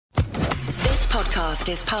podcast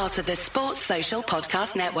is part of the Sports Social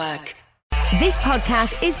Podcast Network. This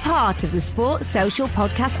podcast is part of the Sports Social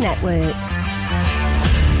Podcast Network.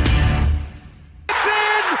 It's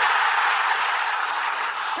in!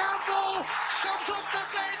 Campbell comes off the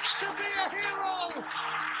bench to be a hero!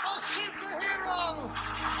 A superhero!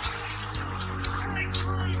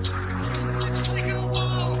 Breakthrough! It's taken a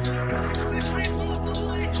while! It's been worth the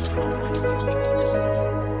wait!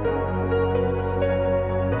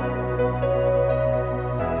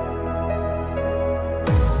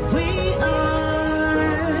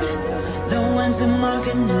 To mark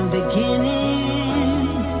a new beginning.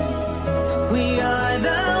 We are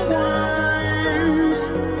the ones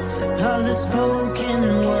of the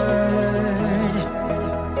spoken word.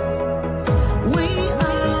 We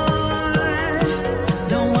are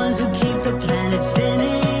the ones who keep the planet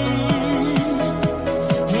spinning.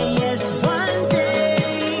 Hey, yes, one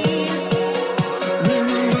day we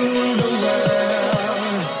will rule the world.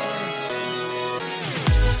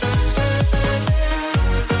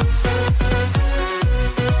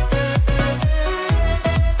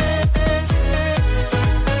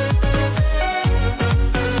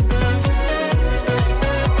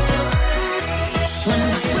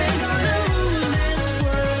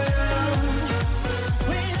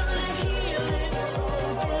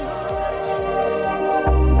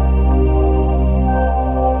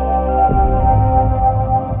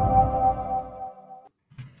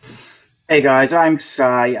 Hey guys, I'm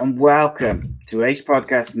Sai and welcome to Ace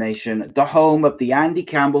Podcast Nation, the home of the Andy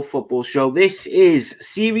Campbell Football Show. This is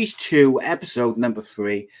Series 2, Episode number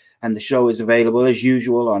 3, and the show is available as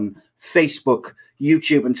usual on Facebook,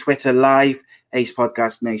 YouTube and Twitter live. Ace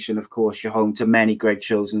Podcast Nation, of course, your home to many great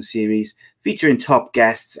shows and series featuring top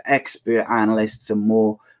guests, expert analysts and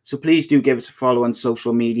more. So please do give us a follow on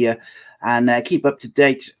social media and keep up to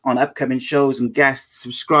date on upcoming shows and guests.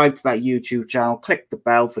 Subscribe to that YouTube channel, click the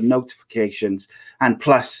bell for notifications. And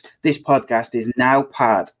plus, this podcast is now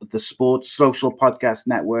part of the Sports Social Podcast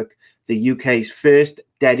Network, the UK's first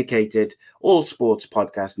dedicated all sports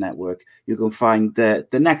podcast network. You can find the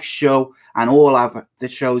next show and all of the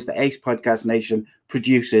shows that Ace Podcast Nation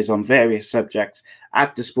produces on various subjects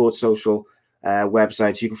at the Sports Social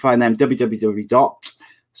website. You can find them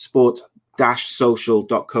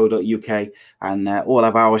www.sport-social.co.uk, and all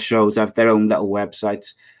of our shows have their own little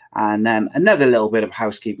websites. And another little bit of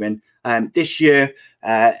housekeeping. This year,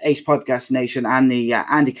 Ace Podcast Nation and the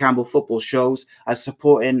Andy Campbell Football Shows are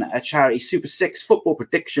supporting a charity Super 6 Football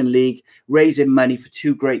Prediction League, raising money for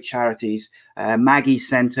two great charities, Maggie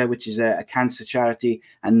Centre, which is a cancer charity,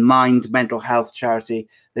 and Mind Mental Health charity.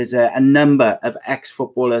 There's a number of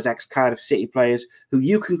ex-footballers, ex-Cardiff City players who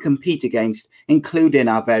you can compete against, including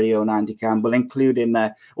our very own Andy Campbell, including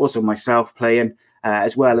also myself playing,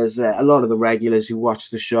 as well as a lot of the regulars who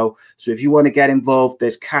watch the show. So if you want to get involved,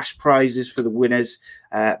 there's cash prizes for the winners.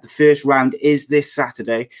 The first round is this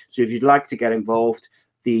Saturday. So if you'd like to get involved,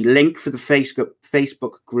 the link for the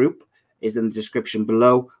Facebook group is in the description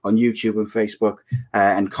below on YouTube and Facebook.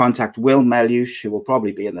 And contact Will Melush, who will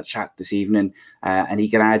probably be in the chat this evening. And he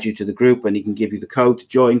can add you to the group and he can give you the code to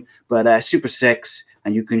join. But Super 6,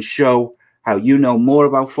 and you can show how you know more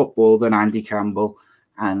about football than Andy Campbell.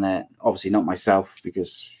 And obviously not myself,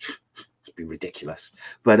 because it'd be ridiculous.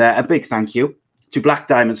 But a big thank you to Black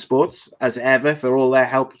Diamond Sports, as ever, for all their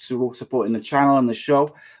help supporting the channel and the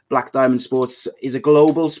show. Black Diamond Sports is a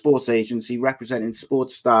global sports agency representing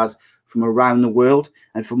sports stars from around the world.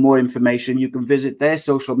 And for more information, you can visit their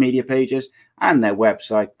social media pages and their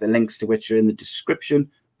website, the links to which are in the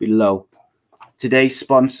description below. Today's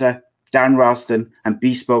sponsor, Darren Ralston and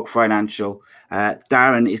Bespoke Financial.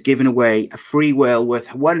 Darren is giving away a free will worth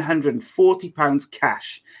 £140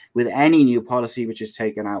 cash with any new policy which is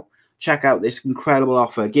taken out. Check out this incredible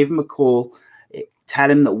offer. Give him a call.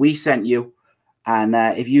 Tell him that we sent you. And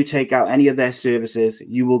if you take out any of their services,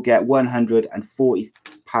 you will get £140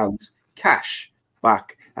 cash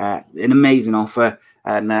back. An amazing offer.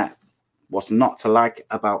 And what's not to like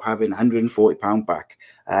about having £140 back.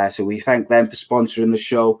 So we thank them for sponsoring the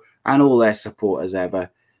show and all their support as ever.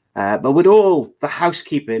 But with all the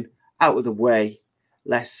housekeeping out of the way,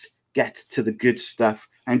 let's get to the good stuff.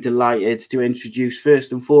 I'm delighted to introduce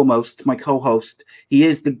first and foremost my co-host. He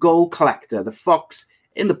is the goal collector, the fox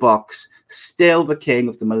in the box, still the king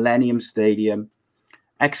of the Millennium Stadium,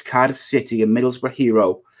 ex-Cardiff City and Middlesbrough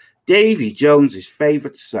hero, Davy Jones's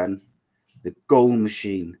favourite son, the goal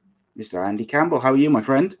machine, Mr. Andy Campbell. How are you, my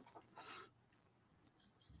friend?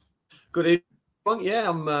 Good evening. Yeah,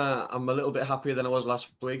 I'm a little bit happier than I was last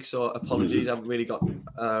week, so apologies. I haven't really got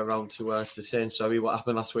around to saying sorry what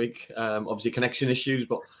happened last week. Obviously connection issues,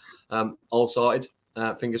 but all sorted.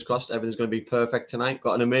 Fingers crossed, everything's going to be perfect tonight.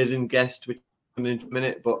 Got an amazing guest, which in a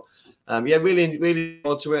minute, but really looking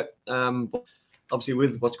forward to it. But obviously,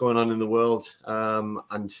 with what's going on in the world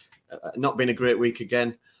and not being a great week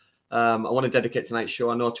again, I want to dedicate tonight's show.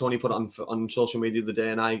 I know Tony put it on social media the other day,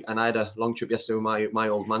 and I had a long trip yesterday with my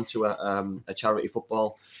old man to a charity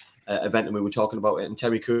football event, and we were talking about it. And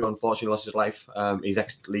Terry Cooper unfortunately lost his life. He's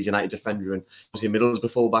ex-Leeds United defender and obviously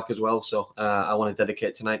Middlesbrough fullback as well. So I want to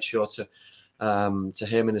dedicate tonight's show to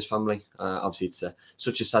him and his family. Obviously, it's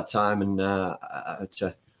such a sad time, and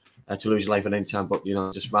to lose your life at any time. But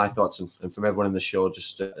just my thoughts and from everyone in the show,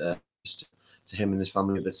 just to him and his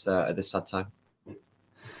family at this sad time.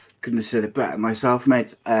 Couldn't have said it better myself,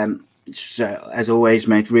 mate. As always,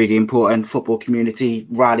 mate, really important. Football community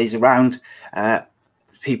rallies around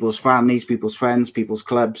people's families, people's friends, people's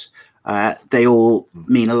clubs. They all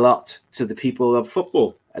mean a lot to the people of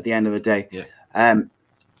football at the end of the day. Yeah.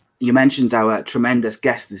 You mentioned our tremendous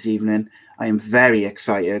guest this evening. I am very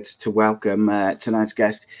excited to welcome tonight's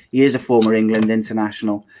guest. He is a former England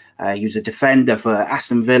international. He was a defender for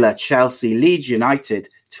Aston Villa, Chelsea, Leeds United,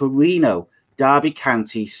 Torino, Derby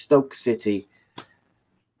County, Stoke City.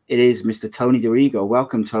 It is Mr. Tony Dorigo.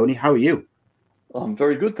 Welcome, Tony. How are you? I'm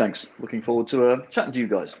very good, thanks. Looking forward to chatting to you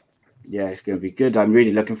guys. Yeah, it's going to be good. I'm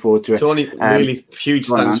really looking forward to it. Tony, really huge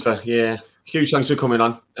thanks for coming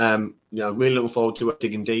on. Really looking forward to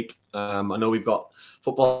digging deep. I know we've got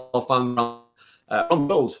football fans from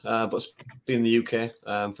the world, but in the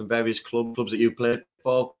UK, from various clubs that you played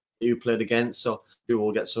for, you played against. So we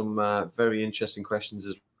will get some very interesting questions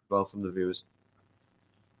as well from the viewers.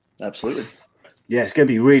 Absolutely. Yeah, it's going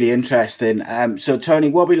to be really interesting. So, Tony,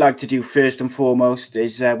 what we like to do first and foremost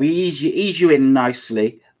is we ease you in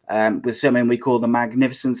nicely with something we call the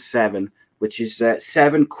Magnificent Seven, which is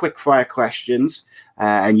 7 quick-fire questions,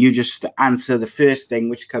 and you just answer the first thing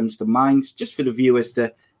which comes to mind, just for the viewers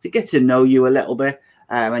to get to know you a little bit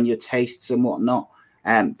and your tastes and whatnot.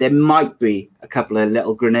 There might be a couple of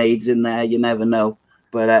little grenades in there, you never know,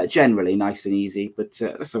 but generally nice and easy. But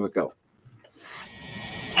let's have a go.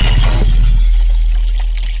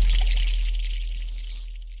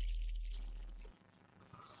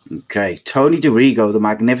 Okay, Tony Dorigo, the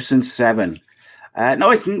Magnificent Seven. No,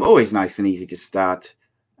 it's always nice and easy to start.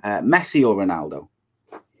 Messi or Ronaldo?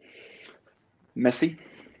 Messi.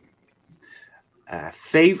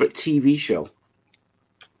 Favorite TV show?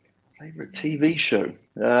 Favorite TV show?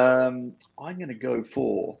 I'm going to go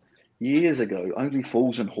for years ago, Only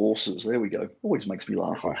Fools and Horses. There we go. Always makes me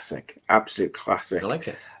laugh. Classic, absolute classic. I like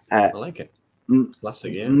it. I like it.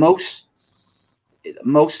 Classic, yeah. Most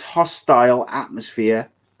hostile atmosphere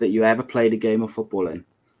that you ever played a game of football in?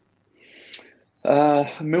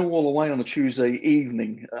 Millwall away on a Tuesday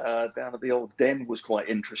evening down at the old Den was quite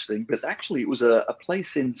interesting, but actually it was a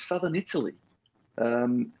place in southern Italy,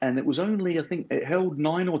 and it was only, I think it held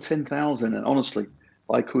 9,000 or 10,000, and honestly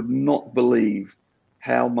I could not believe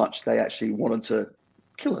how much they actually wanted to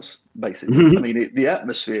kill us, basically. I mean, the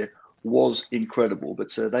atmosphere was incredible,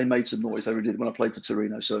 but they made some noise. They did when I played for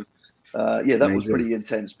Torino, so that Amazing. Was pretty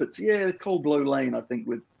intense. But yeah, Cold Blow Lane, I think,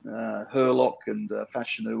 with Herlock and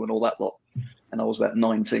Fashanu and all that lot. And I was about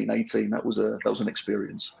 19, 18. That was an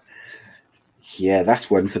experience. Yeah, that's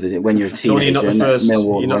one for when you're a teenager. You're not the first.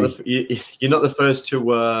 You're not the first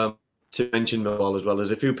to mention Millwall as well.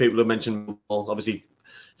 There's a few people who mentioned Millwall. Obviously,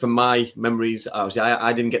 from my memories, obviously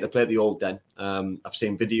I didn't get to play at the old Den. I've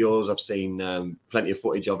seen videos, I've seen plenty of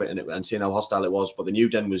footage of it, and seen how hostile it was. But the new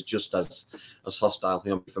Den was just as hostile.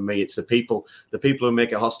 For me, it's the people who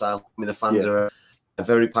make it hostile. I mean, the fans are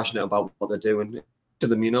very passionate about what they're doing. To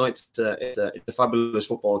them, it's a fabulous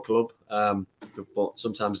football club, but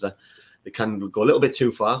sometimes they can go a little bit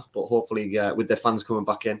too far. But hopefully, with their fans coming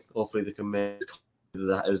back in, hopefully they can make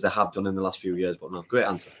that as they have done in the last few years. But no, great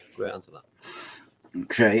answer that.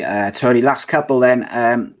 Okay, Tony, last couple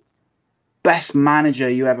then. Best manager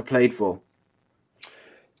you ever played for?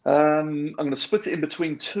 I'm going to split it in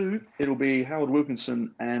between two. It'll be Howard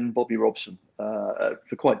Wilkinson and Bobby Robson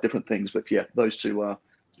for quite different things. But yeah, those two are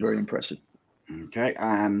very impressive. Okay,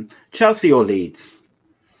 Chelsea or Leeds?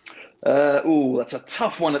 That's a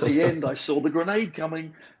tough one at the end. I saw the grenade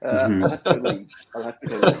coming. I'll have to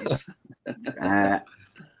go Leeds.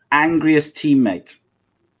 Angriest teammate?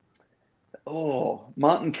 Oh,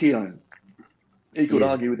 Martin Keown. He could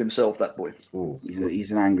argue with himself, that boy.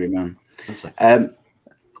 He's an angry man. And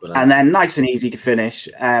then nice and easy to finish,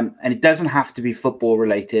 and it doesn't have to be football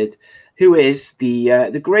related. Who is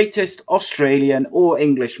the greatest Australian or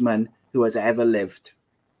Englishman who has ever lived?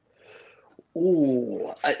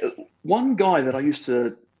 One guy that I used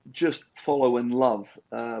to just follow and love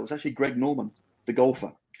was actually Greg Norman, the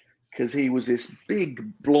golfer. because he was this big,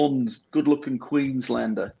 blonde, good-looking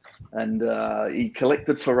Queenslander. And he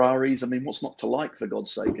collected Ferraris. I mean, what's not to like, for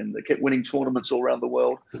God's sake? And they kept winning tournaments all around the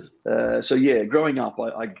world. So, yeah, growing up,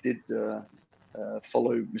 I did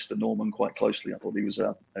follow Mr. Norman quite closely. I thought he was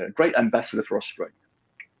a great ambassador for Australia.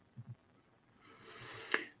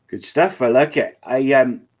 Good stuff. I like it.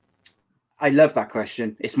 I love that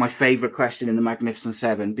question. It's my favourite question in the Magnificent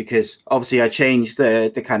Seven because obviously I changed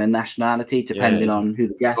the kind of nationality depending on who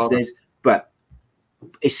the guest is, but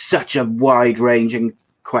it's such a wide-ranging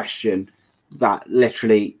question that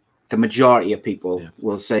literally the majority of people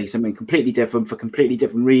will say something completely different for completely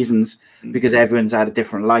different reasons because everyone's had a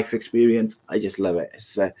different life experience. I just love it.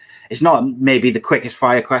 It's not maybe the quickest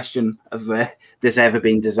fire question of that's ever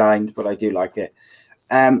been designed, but I do like it.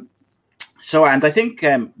 So, and I think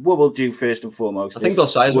what we'll do first and foremost, I think they'll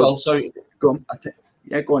say as well. Sorry, go on.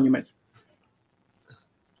 Go on, you mate.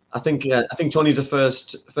 I think Tony's the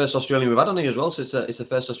first Australian we've had on here as well. So it's the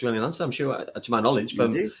first Australian answer, I'm sure, to my knowledge,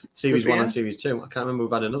 from Series 1 and Series 2. I can't remember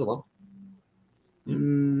we've had another one.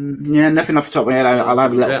 Yeah, nothing off the top of my head. I'll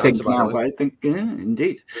have a little think now, but I think,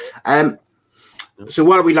 indeed. So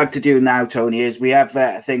what we like to do now, Tony, is we have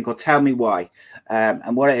a thing called Tell Me Why.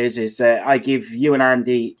 And what it is I give you and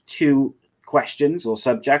Andy 2 questions or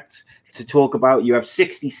subjects to talk about. You have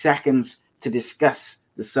 60 seconds to discuss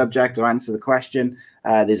the subject or answer the question.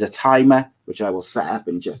 There's a timer, which I will set up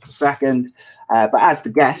in just a second. But as the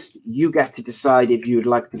guest, you get to decide if you'd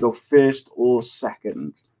like to go first or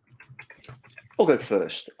second. I'll go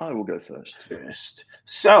first. I will go first. First.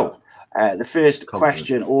 So, the first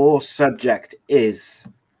question or subject is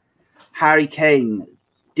Harry Kane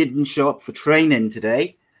didn't show up for training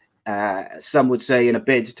today. Some would say in a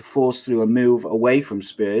bid to force through a move away from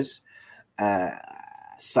Spurs.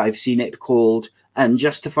 So I've seen it called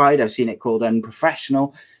unjustified. I've seen it called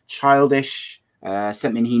unprofessional, childish,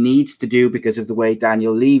 something he needs to do because of the way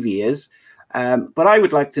Daniel Levy is. But I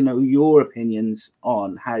would like to know your opinions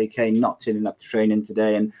on Harry Kane not turning up to training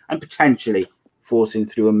today and potentially forcing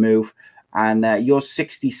through a move. And your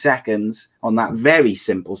 60 seconds on that very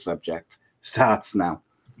simple subject starts now.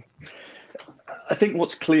 I think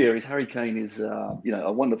what's clear is Harry Kane is, a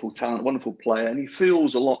wonderful talent, wonderful player, and he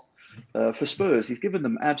feels a lot for Spurs. He's given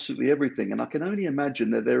them absolutely everything, and I can only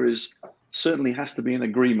imagine that there is certainly has to be an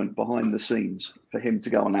agreement behind the scenes for him to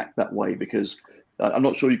go and act that way, because I'm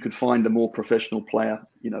not sure you could find a more professional player,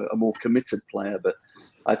 a more committed player. But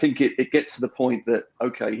I think it gets to the point that,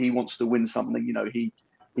 okay, he wants to win something.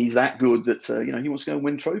 He's that good that, he wants to go and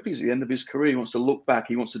win trophies at the end of his career. He wants to look back.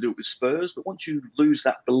 He wants to do it with Spurs. But once you lose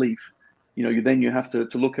that belief, then you have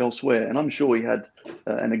to look elsewhere. And I'm sure he had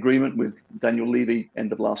an agreement with Daniel Levy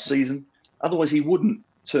end of last season. Otherwise, he wouldn't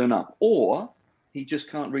turn up. Or he just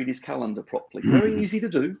can't read his calendar properly. Very easy to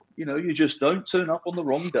do. You just don't turn up on the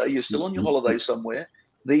wrong day. You're still on your holiday somewhere.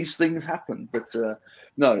 These things happen. But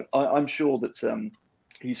no, I'm sure that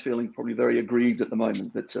he's feeling probably very aggrieved at the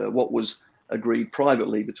moment that what was agreed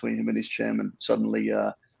privately between him and his chairman suddenly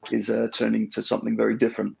is turning to something very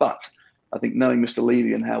different. But I think knowing Mr.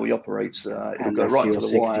 Levy and how he operates, it'll go right to the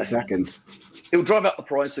 60 wire. Seconds. It'll drive up the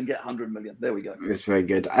price and get 100 million. There we go. It's very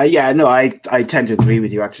good. I tend to agree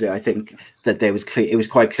with you, actually. I think that it was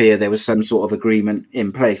quite clear there was some sort of agreement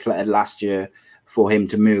in place last year for him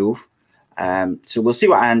to move. So we'll see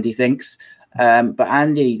what Andy thinks. But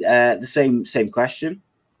Andy, the same question.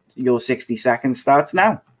 Your 60 seconds starts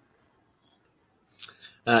now.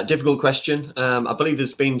 Difficult question. I believe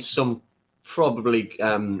there's been some probably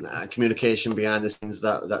communication behind the scenes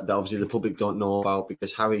that obviously the public don't know about,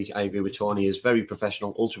 because Harry, I agree with Tony, is very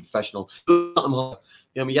professional, ultra professional.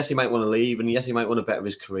 Yes, he might want to leave, and yes, he might want to better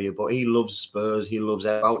his career, but he loves Spurs. He loves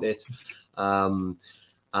about it.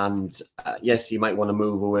 Yes, he might want to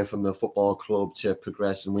move away from the football club to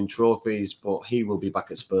progress and win trophies, but he will be back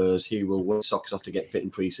at Spurs. He will work socks off to get fit in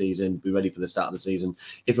pre-season, be ready for the start of the season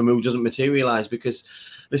if a move doesn't materialise. Because,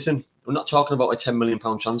 listen, we're not talking about a £10 million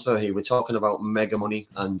transfer here. We're talking about mega money,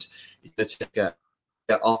 and you're going to take a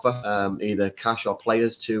offer, either cash or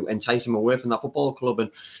players, to entice him away from that football club. And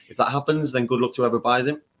if that happens, then good luck to whoever buys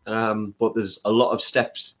him. But there's a lot of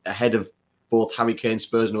steps ahead of both Harry Kane,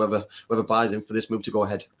 Spurs, and whoever buys him for this move to go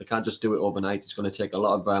ahead. They can't just do it overnight. It's going to take a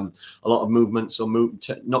lot of movement. So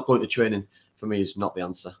not going to training for me is not the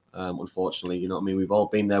answer. Unfortunately, you know what I mean. We've all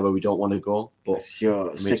been there where we don't want to go. But it's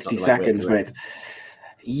your 60 right seconds, mate.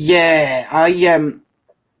 Yeah, I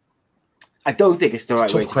don't think it's the right way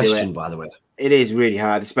to do it. Tough question, by the way. It is really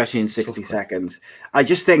hard, especially in 60 seconds. I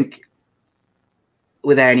just think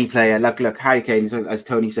with any player, look, Harry Kane, as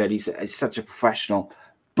Tony said, he's such a professional.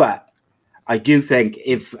 But I do think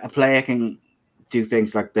if a player can do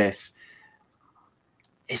things like this,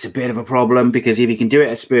 it's a bit of a problem, because if he can do it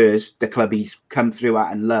at Spurs, the club he's come through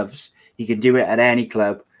at and loves, he can do it at any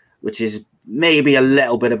club, which is maybe a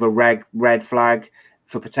little bit of a red flag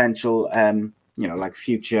for potential, like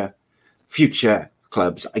future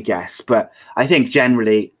clubs, I guess. But I think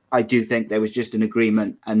generally, I do think there was just an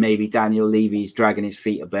agreement, and maybe Daniel Levy's dragging his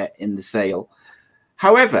feet a bit in the sale.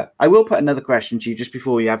 However, I will put another question to you just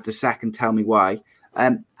before you have the second. Tell me why.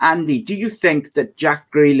 Andy, do you think that Jack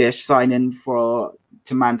Grealish signing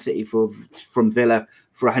to Man City from Villa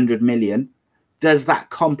for 100 million, does that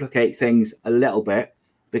complicate things a little bit?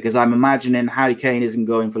 Because I'm imagining Harry Kane isn't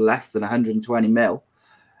going for less than 120 mil.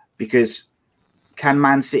 Because can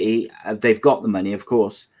Man City, they've got the money, of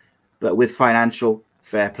course, but with financial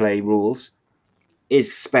fair play rules,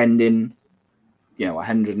 is spending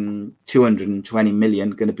 100 and 220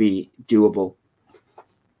 million going to be doable?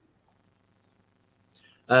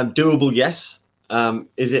 Doable, yes.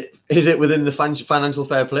 Is it within the financial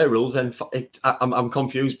fair play rules? And I'm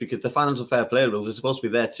confused, because the financial fair play rules are supposed to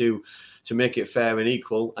be there to make it fair and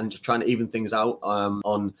equal, and just trying to even things out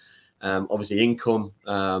on obviously income,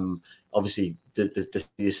 obviously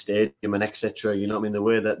the stadium and etc. You know what I mean?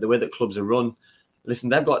 The way that clubs are run. Listen,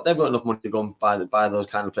 they've got enough money to go and buy those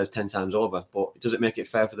kind of players 10 times over. But does it make it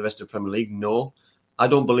fair for the rest of the Premier League? No, I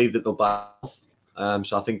don't believe that they'll buy.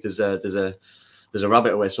 So I think there's a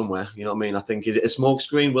rabbit away somewhere. You know what I mean? I think, is it a smoke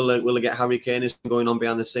screen? Will it get Harry Kane going on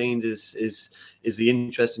behind the scenes? Is the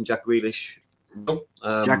interest in Jack Grealish?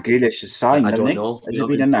 Jack Grealish is signed. I don't know. Has it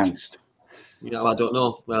been announced? I don't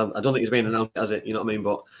know. Well, I don't think it's been announced, has it? You know what I mean?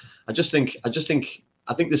 But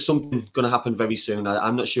I think there's something going to happen very soon.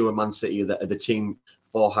 I'm not sure Man City are the team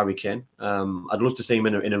for Harry Kane. I'd love to see him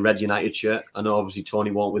in a red United shirt. I know obviously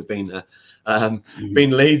Tony won't with being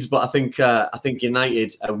Leeds, but I think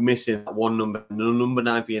United are missing that one number. The number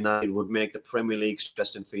 9 for United would make the Premier League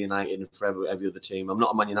interesting for United and for every other team. I'm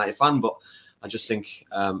not a Man United fan, but I just think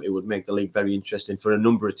it would make the league very interesting for a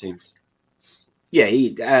number of teams. Yeah,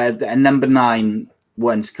 a number 9,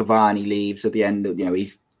 once Cavani leaves at the end,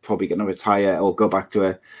 he's probably going to retire or go back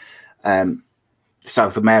to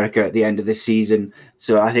South America at the end of this season.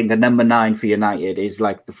 So I think the number 9 for United is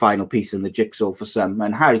like the final piece in the jigsaw for some.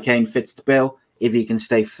 And Harry Kane fits the bill if he can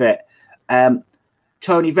stay fit.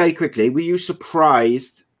 Tony, very quickly, were you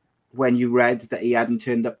surprised when you read that he hadn't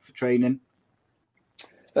turned up for training?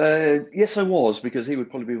 Yes, I was, because he would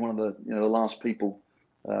probably be one of the last people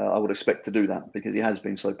I would expect to do that, because he has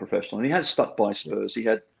been so professional and he has stuck by Spurs. He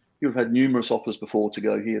would have had numerous offers before to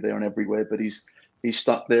go here, there, and everywhere, but he's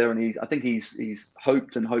stuck there, and I think he's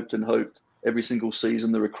hoped and hoped and hoped every single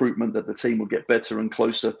season the recruitment that the team would get better and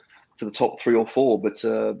closer to the top 3 or 4, but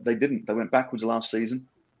they didn't. They went backwards last season.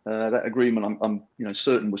 That agreement, I'm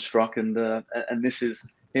certain, was struck, and this is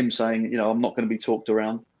him saying, I'm not going to be talked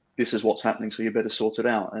around. This is what's happening, so you better sort it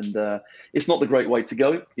out. And it's not the great way to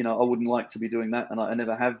go. I wouldn't like to be doing that, and I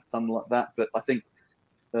never have done like that. But I think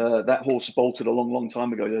that horse bolted a long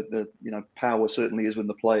time ago. The power certainly is with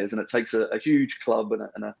the players, and it takes a huge club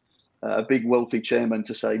and a big wealthy chairman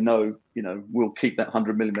to say no. We'll keep that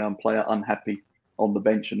 £100 million player unhappy on the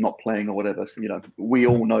bench and not playing or whatever. So, we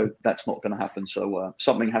all know that's not going to happen. So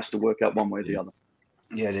something has to work out one way or the other.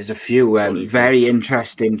 Yeah, there's a few very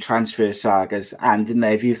interesting transfer sagas, and in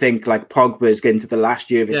there, if you think like Pogba's getting to the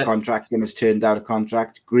last year of his contract and has turned out a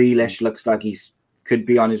contract, Grealish looks like could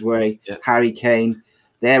be on his way. Yeah. Harry Kane,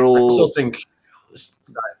 they're all.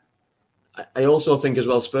 I also think as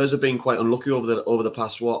well, Spurs have been quite unlucky over the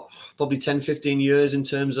past probably 10, 15 years in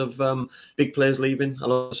terms of big players leaving. A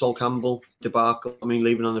lot of Sol Campbell debacle.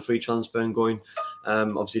 Leaving on a free transfer and going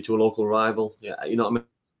obviously to a local rival. Yeah, you know what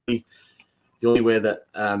I mean. The only way that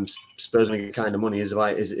Spurs make the kind of money is he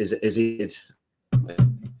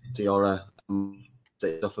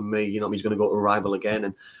or for me, he's going to go to a rival again,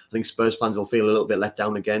 and I think Spurs fans will feel a little bit let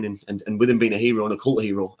down again. And with him being a hero and a cult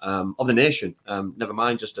hero of the nation, never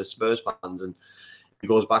mind just as Spurs fans, and he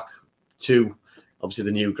goes back to obviously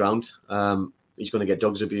the new ground. He's going to get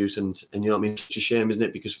dogs abuse, and you know what I mean. It's a shame, isn't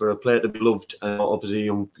it? Because for a player to be loved, obviously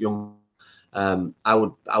young. I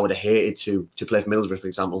would have hated to play for Middlesbrough, for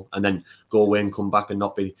example, and then go away and come back and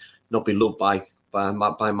not be loved by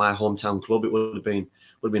my hometown club. It would have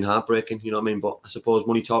been heartbreaking, you know what I mean? But I suppose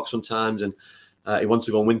money talks sometimes, and he wants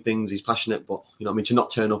to go and win things. He's passionate, but you know what I mean, to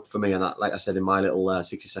not turn up for me, and that, like I said in my little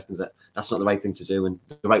 60 seconds, that's not the right thing to do and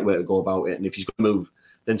the right way to go about it. And if he's going to move,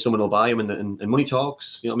 then someone will buy him, and money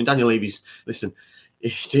talks. You know what I mean? Daniel Levy's, listen,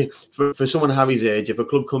 for someone Harry's age, if a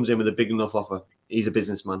club comes in with a big enough offer, he's a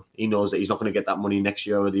businessman. He knows that he's not going to get that money next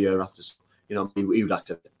year or the year after. You know, he would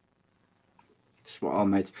accept it. Spot on,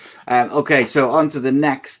 mate. Okay, so on to the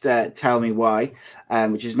next Tell Me Why,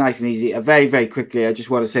 which is nice and easy. Very, very quickly, I just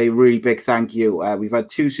want to say a really big thank you. We've had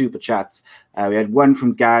 2 super chats. We had one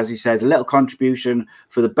from Gaz. He says, a little contribution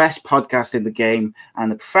for the best podcast in the game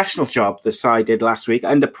and the professional job the side did last week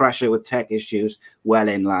under pressure with tech issues. Well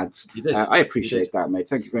in, lads. I appreciate that, mate.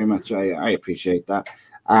 Thank you very much. I appreciate that.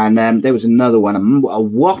 And there was another one, a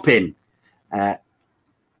whopping...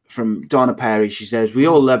 from Donna Perry. She says, we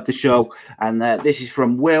all love the show. And this is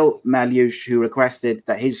from Will Meliush, who requested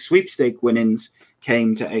that his sweepstake winnings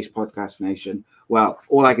came to Ace Podcast Nation. Well,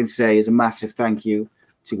 all I can say is a massive thank you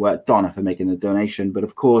to Donna for making the donation. But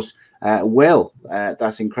of course, Will,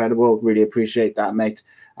 that's incredible. Really appreciate that, mate.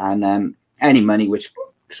 And any money which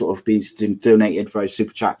sort of be donated for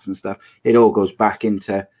super chats and stuff, it all goes back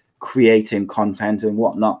into creating content and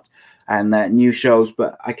whatnot and new shows.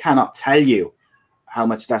 But I cannot tell you how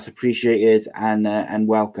much that's appreciated and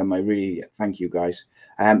welcome. I really thank you guys.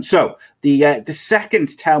 So the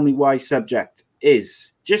second Tell Me Why subject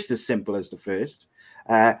is just as simple as the first.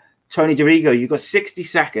 Tony Dorigo, you've got 60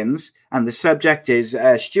 seconds, and the subject is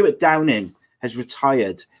Stuart Downing has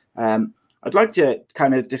retired. I'd like to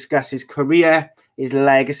kind of discuss his career, his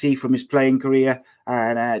legacy from his playing career,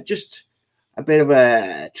 and just a bit of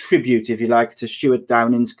a tribute, if you like, to Stuart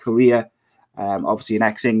Downing's career. Obviously an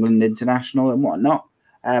ex-England international and whatnot.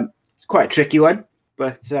 It's quite a tricky one,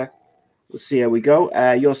 but we'll see how we go.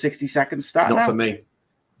 Your 60 seconds start Not now. for me.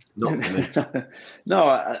 Not for me. No,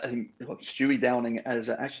 I think Stewie Downing, as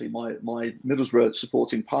actually my Middlesbrough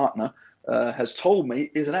supporting partner, has told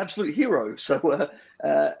me is an absolute hero. So,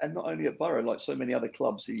 and not only at Borough, like so many other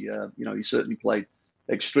clubs, he certainly played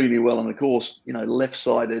extremely well. And of course,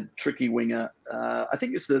 left-sided, tricky winger. I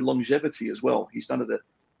think it's the longevity as well. He's done it at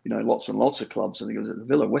lots and lots of clubs. I think it was at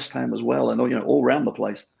Villa, West Ham as well, and all around the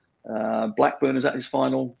place. Blackburn is at his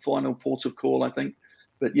final port of call, I think.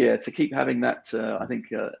 But yeah, to keep having that, I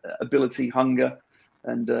think ability, hunger,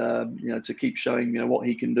 and to keep showing what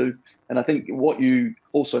he can do. And I think what you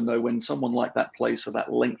also know when someone like that plays for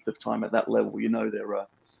that length of time at that level, they're a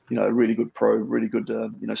really good pro, really good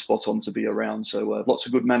spot on to be around. So lots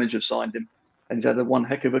of good managers signed him, and he's had one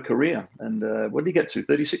heck of a career. And what did he get to?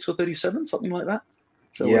 36 or 37, something like that.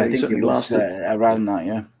 So yeah, I he think certainly it was lasted around that.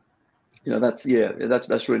 Yeah,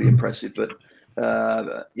 that's really impressive. But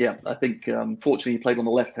I think fortunately he played on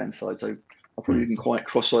the left-hand side, so I probably didn't quite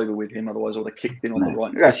cross over with him. Otherwise, I would have kicked in on the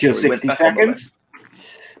right. That's your So he went 60 back on the seconds.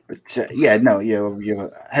 But you're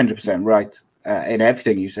 100% right in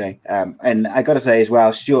everything you say. And I got to say as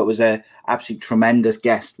well, Stuart was a absolute tremendous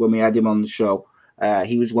guest when we had him on the show.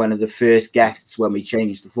 He was one of the first guests when we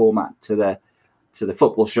changed the format to the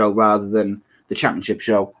football show rather than the championship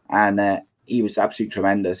show, and he was absolutely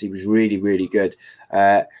tremendous. He was really, really good.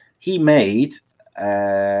 He made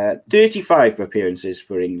 35 appearances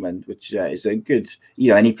for England, which is a good,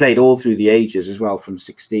 and he played all through the ages as well, from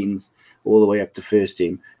 16s all the way up to first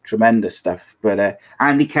team. Tremendous stuff. But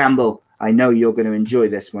Andy Campbell, I know you're going to enjoy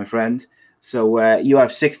this, my friend. So you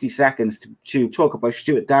have 60 seconds to talk about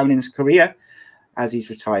Stuart Downing's career as he's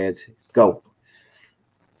retired. Go.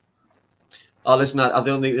 Oh, listen, I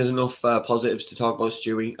don't think there's enough positives to talk about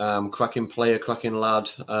Stewie. Cracking player, cracking lad.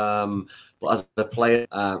 But as a player,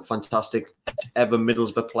 fantastic, ever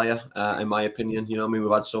Middlesbrough player, in my opinion.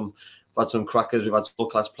 We've had some crackers, we've had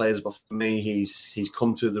world-class players, but for me, he's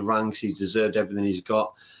come through the ranks. He's deserved everything he's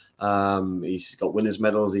got. He's got winners'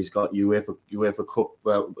 medals. He's got UEFA Cup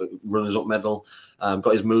runners-up medal.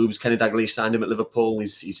 Got his moves. Kenny Dalglish signed him at Liverpool.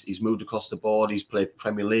 He's moved across the board. He's played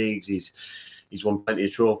Premier Leagues. He's won plenty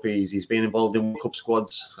of trophies. He's been involved in World Cup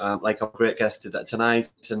squads, like our great guest did that tonight.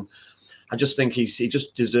 And I just think he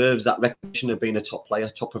just deserves that recognition of being a top player,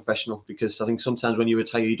 top professional. Because I think sometimes when you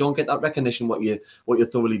retire, you don't get that recognition what you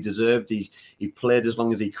thoroughly deserved. He played as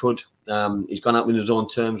long as he could. He's gone out with his own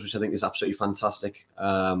terms, which I think is absolutely fantastic.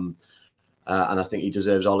 And I think he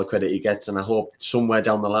deserves all the credit he gets. And I hope somewhere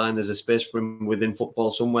down the line there's a space for him within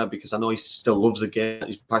football somewhere, because I know he still loves the game.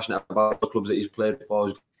 He's passionate about the clubs that he's played for.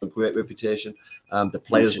 He's got a great reputation. The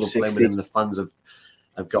players love playing with him. The fans have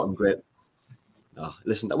gotten great. Oh,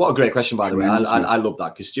 listen, what a great question, by the way. I love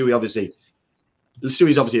that, because Stewie's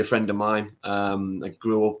obviously a friend of mine. I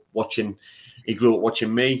grew up watching. He grew up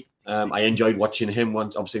watching me. I enjoyed watching him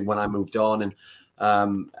when I moved on, and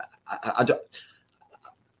I'll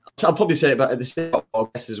probably say about the same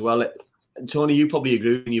guest as well. Tony, you probably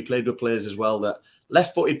agree when you played with players as well that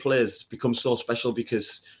left-footed players become so special,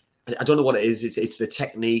 because I don't know what it is. It's the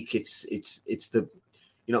technique. It's the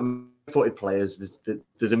left-footed players.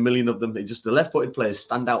 There's a million of them. The left-footed players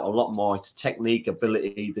stand out a lot more. It's technique,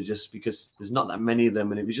 ability. They're just, because there's not that many of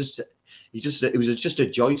them, and it was just it was just a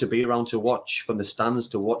joy to be around, to watch from the stands,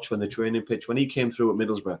 to watch from the training pitch. When he came through at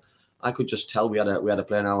Middlesbrough, I could just tell we had a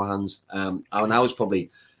play in our hands. And I was probably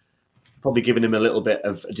giving him a little bit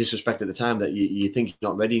of disrespect at the time, that you think he's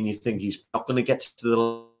not ready and you think he's not going to get to the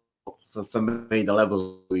level. For me, the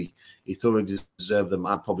level he thoroughly deserved them.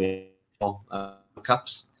 I'd probably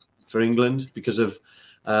caps for England because of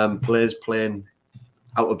players playing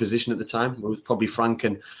out of position at the time. It was probably Frank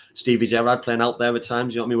and Stevie Gerrard playing out there at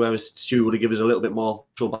times, you know what I mean? Whereas Stu would have given us a little bit more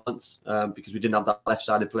balance because we didn't have that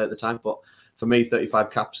left-sided play at the time. But for me,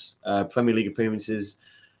 35 caps, Premier League appearances,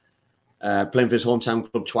 playing for his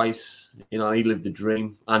hometown club twice. You know, he lived the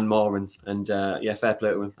dream and more. And fair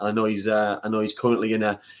play to him. And I know he's currently in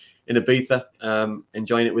Ibiza,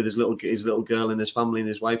 enjoying it with his little girl and his family and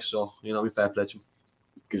his wife. So, you know, fair play to him.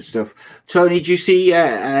 Good stuff. Tony, do you see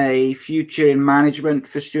a future in management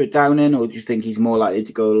for Stuart Downing, or do you think he's more likely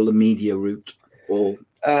to go the media route? Or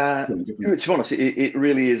to be honest, it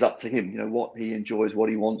really is up to him. You know, what he enjoys, what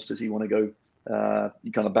he wants. Does he want to go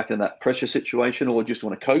kind of back in that pressure situation, or just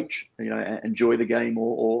want to coach? You know, enjoy the game,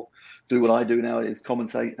 or do what I do now, is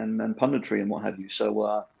commentate and punditry and what have you.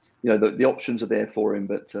 So, you know, the options are there for him.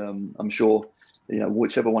 But I'm sure, you know,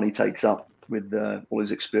 whichever one he takes up, with all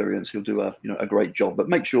his experience, he'll do a great job. But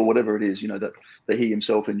make sure whatever it is, you know, that he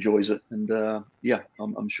himself enjoys it. And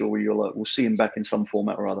I'm sure we'll see him back in some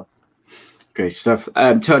format or other. Great stuff.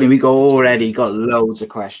 Tony, we already got loads of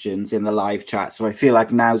questions in the live chat, so I feel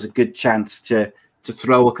like now's a good chance to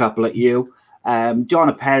throw a couple at you.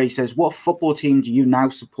 Donna Perry says, what football team do you now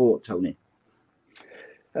support, Tony?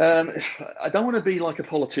 I don't want to be like a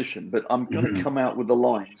politician, but I'm going to come out with the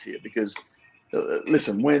lines here because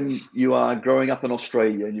listen, when you are growing up in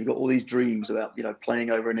Australia and you've got all these dreams about, you know, playing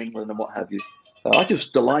over in England and what have you, I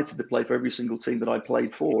just delighted to play for every single team that I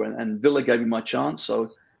played for. And Villa gave me my chance, so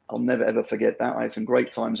I'll never, ever forget that. I had some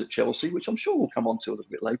great times at Chelsea, which I'm sure we'll come on to a little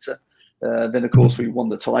bit later. Then, of course, we won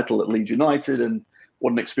the title at Leeds United, and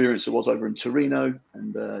what an experience it was over in Torino.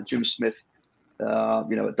 And Jim Smith, you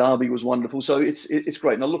know, at Derby was wonderful. So it's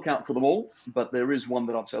great. And I look out for them all, but there is one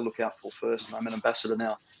that I'll look out for first, and I'm an ambassador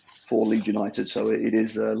now for Leeds United, so it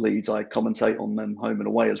is Leeds. I commentate on them home and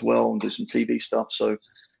away as well, and do some TV stuff. So,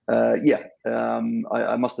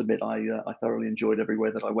 I must admit I thoroughly enjoyed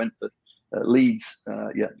everywhere that I went. But Leeds,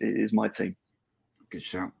 it is my team. Good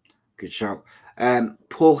shout. Good shout.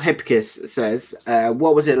 Paul Hipkiss says,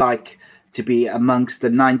 "What was it like to be amongst the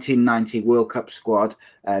 1990 World Cup squad?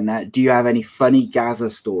 And do you have any funny Gaza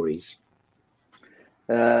stories?"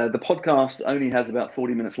 The podcast only has about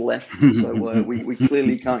 40 minutes left, so we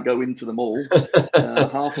clearly can't go into them all.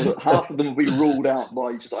 Half of them will be ruled out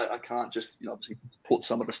by just I can't just, you know, obviously put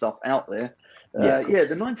some of the stuff out there.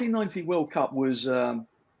 The 1990 World Cup was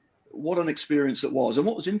what an experience it was. And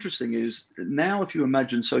what was interesting is now, if you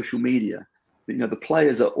imagine social media, you know, the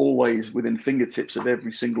players are always within fingertips of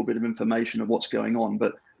every single bit of information of what's going on.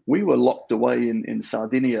 But we were locked away in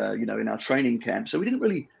Sardinia, you know, in our training camp, so we didn't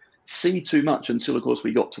really see too much until, of course,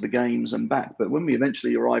 we got to the games and back. But when we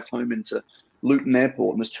eventually arrived home into Luton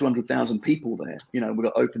Airport, and there's 200,000 people there, you know, we've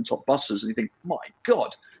got open top buses, and you think, my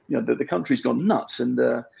God, you know, the country's gone nuts. And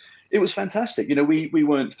it was fantastic. You know, we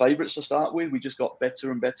weren't favourites to start with. We just got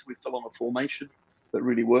better and better. We fell on a formation that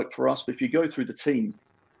really worked for us. But if you go through the team,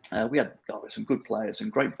 we had some good players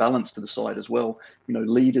and great balance to the side as well. You know,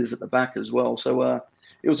 leaders at the back as well. So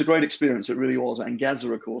it was a great experience. It really was. And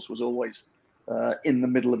Gaza, of course, was always in the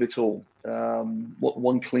middle of it all. What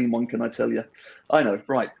one clean one can I tell you? I know,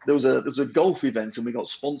 right. There was a golf event, and we got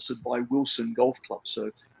sponsored by Wilson Golf Club.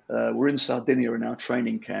 So we're in Sardinia in our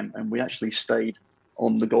training camp, and we actually stayed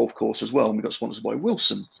on the golf course as well. And we got sponsored by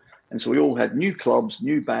Wilson. And so we all had new clubs,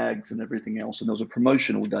 new bags and everything else. And there was a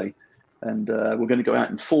promotional day. And we're going to go out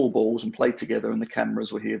in 4 balls and play together. And the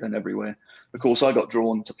cameras were here, then everywhere. Of course, I got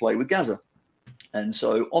drawn to play with Gaza. And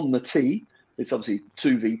so on the tee, it's obviously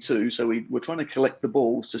 2v2. So we're trying to collect the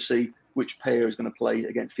balls to see which pair is going to play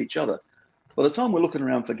against each other. By the time we're looking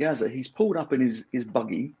around for Gaza, he's pulled up in his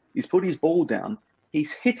buggy. He's put his ball down.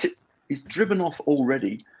 He's hit it. He's driven off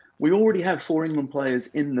already. We already have 4 England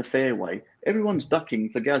players in the fairway. Everyone's ducking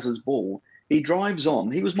for Gaza's ball. He drives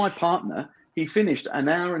on. He was my partner. He finished an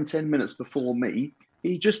hour and 10 minutes before me.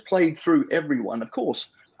 He just played through everyone. Of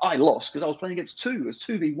course, I lost because I was playing against 2. It was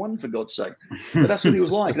 2v1, for God's sake. But that's what he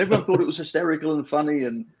was like. And everyone thought it was hysterical and funny.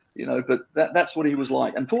 And, you know, but that's what he was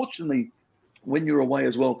like. Unfortunately, when you're away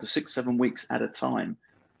as well for 6-7 weeks at a time,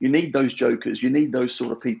 you need those jokers. You need those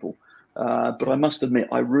sort of people. But I must admit,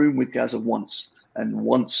 I roomed with Gaza once and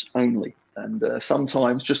once only. And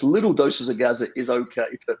sometimes just little doses of Gaza is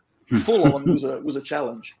okay. But full on was a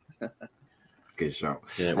challenge. good shout.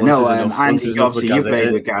 Yeah, I know, once is enough. Once is Andy, enough for obviously you Gaza.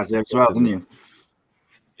 played with Gaza as well, didn't you?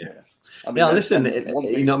 Yeah. I mean, Yeah, that's- listen, and one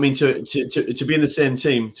you thing- know what I mean, to be in the same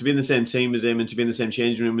team, as him, and to be in the same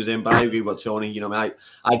changing room as him. But I agree with Tony. You know, I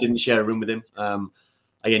didn't share a room with him.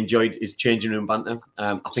 I enjoyed his changing room banter.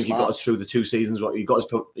 I think he got us through the 2 seasons. What he got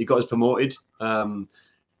us promoted.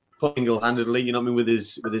 Single-handedly, you know what I mean, with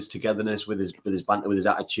his togetherness, with his banter, with his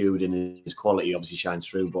attitude, and his quality obviously shines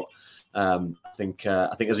through. But I think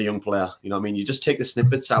as a young player, you know what I mean, you just take the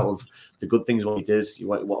snippets out of the good things what he did,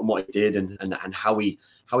 what he did, and how he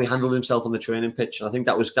handled himself on the training pitch. And I think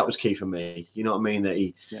that was key for me. You know what I mean, that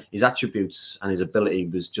his attributes and his ability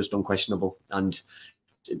was just unquestionable. And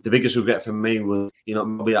the biggest regret for me was, you know,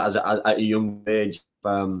 probably at a young age.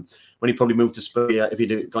 When he probably moved to Spurs, if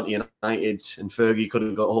he'd gone to United and Fergie could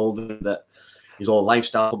have got hold of him, that his whole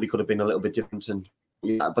lifestyle probably could have been a little bit different. And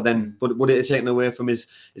but then would it have taken away from his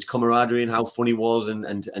camaraderie and how fun he was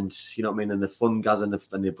and you know what I mean, and the fun guys and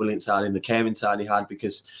the brilliant side and the caring side he had,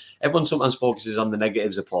 because everyone sometimes focuses on the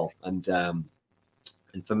negatives of Paul, and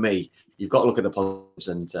for me, you've got to look at the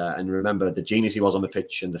positives and remember the genius he was on the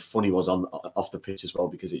pitch and the fun he was off the pitch as well,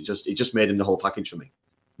 because it just made him the whole package for me.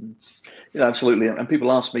 Yeah, absolutely. And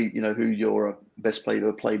people ask me, you know, who your best player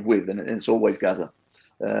ever played with, and it's always Gaza.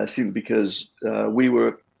 Simply because we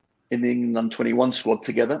were in the England 21 squad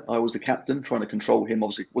together. I was the captain. Trying to control him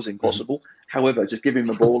obviously was impossible. However, just give him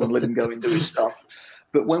the ball and let him go and do his stuff.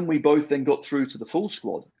 But when we both then got through to the full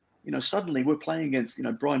squad, you know, suddenly we're playing against, you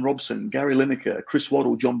know, Brian Robson, Gary Lineker, Chris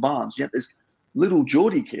Waddle, John Barnes. Yet this little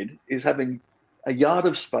Geordie kid is having a yard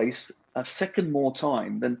of space, a second more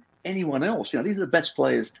time than anyone else. You know, these are the best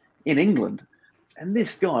players in England. And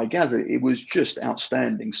this guy, Gaza, it was just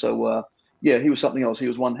outstanding. So, yeah, he was something else. He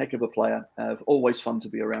was one heck of a player. Always fun to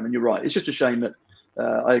be around. And you're right. It's just a shame that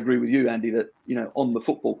I agree with you, Andy, that, you know, on the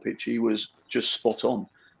football pitch, he was just spot on.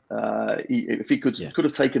 If he could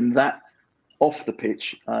have taken that off the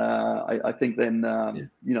pitch, I think then,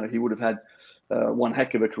 you know, he would have had one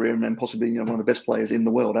heck of a career and then possibly, you know, one of the best players in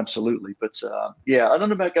the world. Absolutely. But, yeah, I don't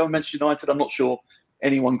know about going Manchester United. I'm not sure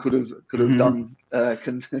anyone could have done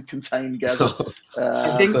contain Gaza.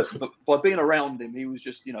 But by being around him, he was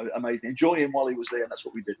just, you know, amazing. Enjoy him while he was there, and that's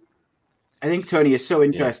what we did. I think Tony is so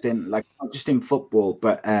interesting, like not just in football,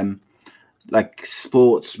 but like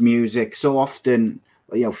sports, music. So often,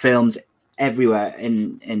 you know, films everywhere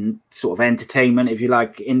in sort of entertainment, if you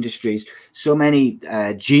like, industries. So many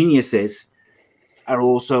geniuses are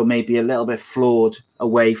also maybe a little bit flawed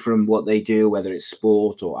away from what they do, whether it's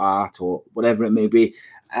sport or art or whatever it may be.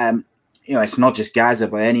 You know, it's not just Gaza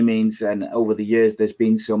by any means. And over the years, there's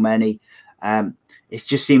been so many. It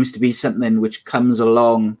just seems to be something which comes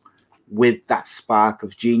along with that spark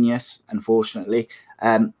of genius, unfortunately.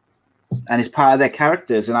 And it's part of their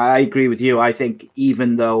characters. And I agree with you. I think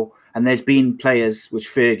even though, and there's been players which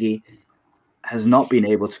Fergie has not been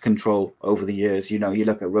able to control over the years. You know, you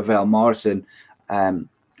look at Ravel Morrison,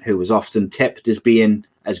 who was often tipped as being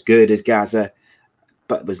as good as Gaza,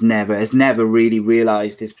 but has never really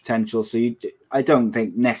realised his potential. So I don't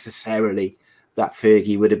think necessarily that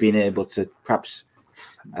Fergie would have been able to perhaps,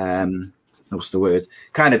 what's the word,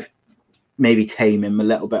 kind of maybe tame him a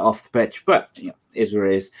little bit off the pitch, but you know, is where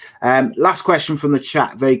it is. Last question from the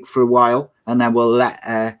chat, for a while, and then we'll let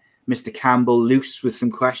Mr. Campbell loose with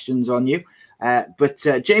some questions on you. But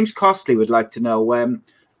James Costley would like to know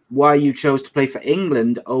why you chose to play for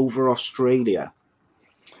England over Australia.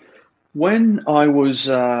 When I was,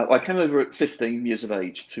 I came over at 15 years of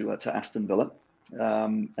age to Aston Villa,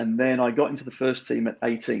 and then I got into the first team at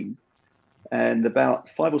 18. And about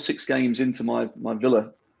 5 or 6 games into my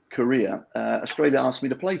Villa career, Australia asked me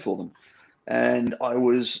to play for them, and I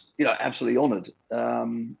was, you know, absolutely honoured.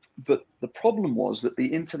 But the problem was that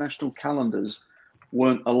the international calendars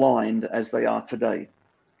weren't aligned as they are today,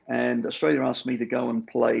 and Australia asked me to go and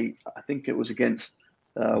play. I think it was against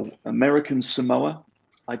American Samoa.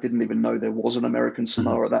 I didn't even know there was an American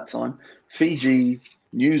Samoa at that time. Fiji,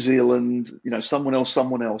 New Zealand, you know, someone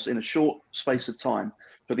else in a short space of time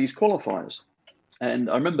for these qualifiers. And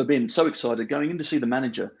I remember being so excited going in to see the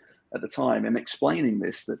manager at the time and explaining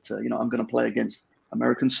this, that, you know, I'm going to play against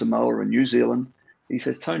American Samoa and New Zealand. He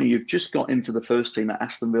says, Tony, you've just got into the first team at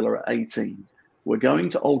Aston Villa at 18. We're going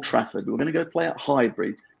to Old Trafford. We're going to go play at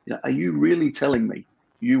Highbury. You know, are you really telling me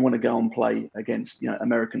you want to go and play against, you know,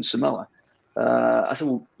 American Samoa? I said,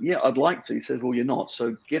 well, yeah, I'd like to. He said, well, you're not.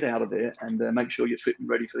 So get out of there and make sure you're fit and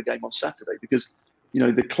ready for the game on Saturday, because, you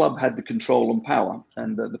know, the club had the control and power,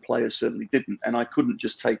 and the players certainly didn't. And I couldn't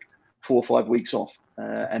just take 4 or 5 weeks off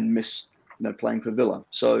and miss, you know, playing for Villa.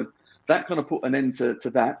 So that kind of put an end to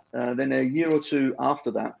that. Then a year or two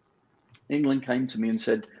after that, England came to me and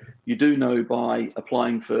said, you do know by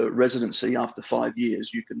applying for residency after 5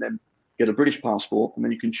 years, you can then get a British passport and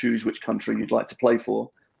then you can choose which country you'd like to play for.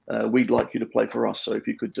 We'd like you to play for us. So if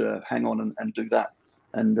you could hang on and do that.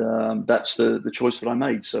 And that's the choice that I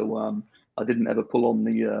made. So I didn't ever pull on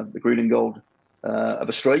the green and gold of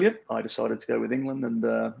Australia. I decided to go with England,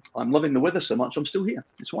 and I'm loving the weather so much. I'm still here.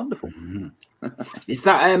 It's wonderful. Mm-hmm. Is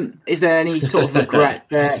there any sort of regret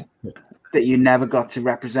there that you never got to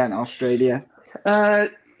represent Australia?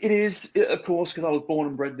 It is, of course, because I was born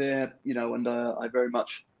and bred there, and I very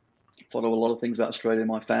much follow a lot of things about Australia.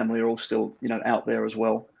 My family are all still, out there as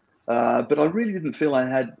well. But I really didn't feel I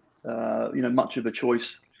had, much of a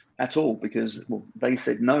choice at all, because they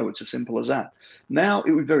said no. It's as simple as that. Now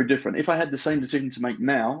it would be very different. If I had the same decision to make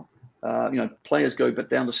now, players go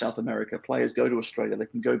down to South America, players go to Australia, they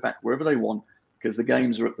can go back wherever they want because the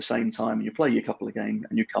games are at the same time, and you play your couple of games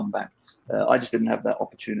and you come back. I just didn't have that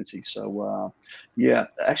opportunity. So,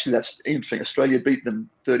 actually that's interesting. Australia beat them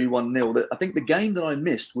 31-0. I think the game that I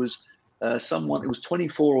missed was it was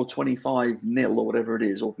 24 or 25-0 or whatever it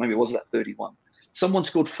is, or maybe it was about 31. Someone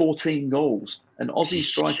scored 14 goals. An Aussie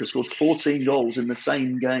striker scored 14 goals in the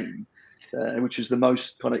same game, which is the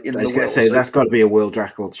most kind of in the world. I was going to say, that's got to be a world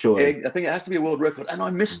record, surely. I think it has to be a world record. And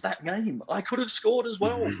I missed that game. I could have scored as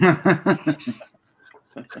well.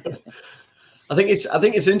 I think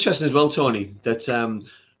it's interesting as well, Tony, that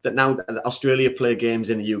now Australia play games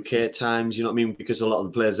in the UK at times. You know what I mean? Because a lot of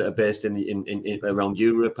the players that are based in around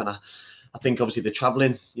Europe, and I think obviously the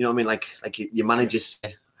travelling. You know what I mean? Like your managers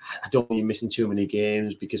say, I don't want you missing too many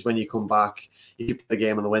games, because when you come back, if you play a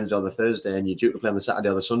game on the Wednesday or the Thursday and you're due to play on the Saturday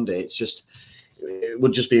or the Sunday, it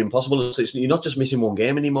would just be impossible. So you're not just missing one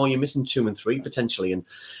game anymore; you're missing 2 and 3 potentially, and.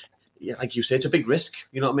 Yeah, like you say, it's a big risk,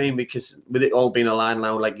 you know what I mean? Because with it all being aligned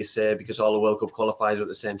now, like you say, because all the World Cup qualifiers are at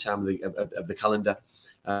the same time of the calendar,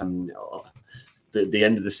 the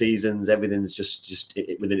end of the seasons, everything's just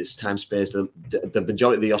within its time space. The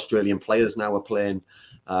majority of the Australian players now are playing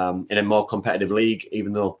in a more competitive league,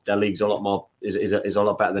 even though their league's a lot more is a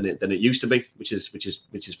lot better than it used to be, which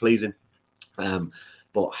is pleasing.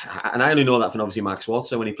 But I only know that from obviously Mark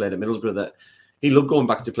Schwarzer when he played at Middlesbrough, that he loved going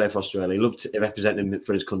back to play for Australia. He loved representing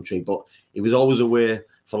for his country, but he was always away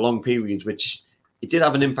for long periods, which it did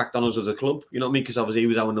have an impact on us as a club. You know what I mean? Because obviously he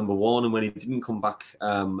was our number one, and when he didn't come back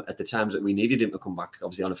at the times that we needed him to come back,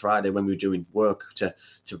 obviously on a Friday when we were doing work to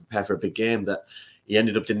prepare for a big game, that he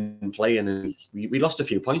ended up didn't play, and we lost a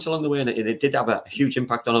few points along the way, and it did have a huge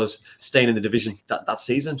impact on us staying in the division that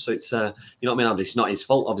season. So it's you know what I mean? It's not his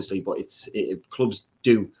fault, obviously, but clubs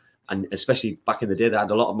do, and especially back in the day, they had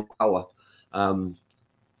a lot of power.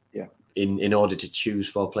 In order to choose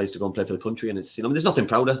for players to go and play for the country, and it's there's nothing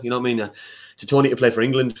prouder, you know what I mean, to Tony to play for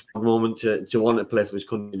England for the moment, to want to play for his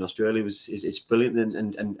country in Australia it's brilliant,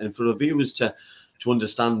 and for the viewers to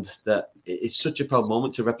understand that it's such a proud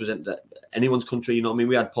moment to represent anyone's country, you know what I mean.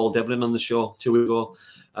 We had Paul Devlin on the show 2 weeks ago,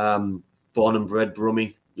 born and bred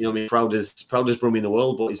Brummie, you know what I mean, proudest Brummie in the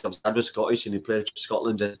world, but his dad was Scottish and he played for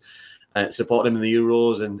Scotland and supported him in the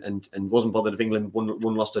Euros and wasn't bothered if England won,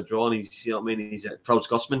 lost or draw. And he's, you know what I mean, he's a proud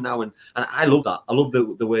Scotsman now, and I love that. I love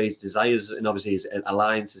the way his desires and obviously his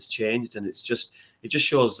alliance has changed, and it just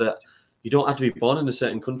shows that you don't have to be born in a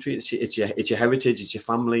certain country. It's your heritage, it's your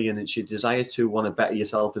family, and it's your desire to want to better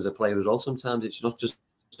yourself as a player as well. Sometimes it's not just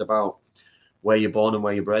about where you're born and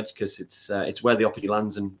where you're bred, because it's where the opportunity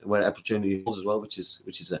lands and where the opportunity falls as well, which is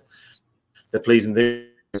the pleasing thing.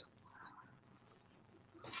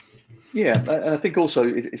 Yeah, and I think also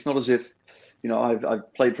it's not as if,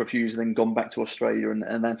 I've played for a few years and then gone back to Australia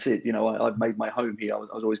and that's it. I've made my home here. I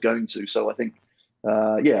was always going to. So I think,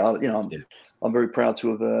 I'm very proud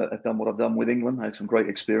to have done what I've done with England. I had some great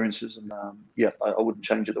experiences, and I wouldn't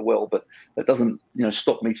change it well. But that doesn't,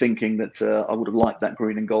 stop me thinking that I would have liked that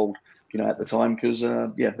green and gold, at the time, because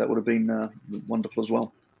that would have been wonderful as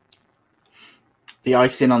well. The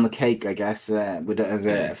icing on the cake, I guess, would have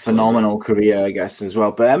a phenomenal career, I guess, as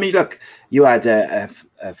well. But I mean, look, you had a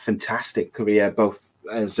fantastic career, both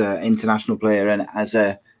as an international player and as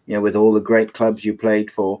with all the great clubs you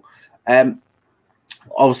played for.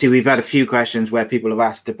 Obviously, we've had a few questions where people have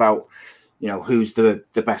asked about, who's the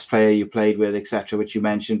best player you played with, etc., which you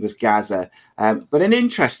mentioned was Gaza. But an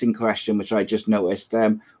interesting question, which I just noticed,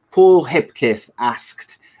 Paul Hipkiss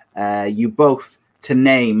asked you both to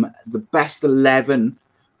name the best 11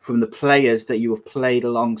 from the players that you have played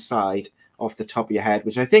alongside off the top of your head,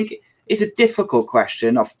 which I think is a difficult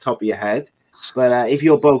question off the top of your head. But if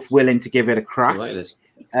you're both willing to give it a crack,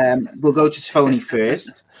 we'll go to Tony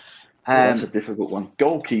first. That's a difficult one.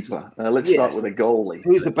 Goalkeeper. Let's start with a goalie.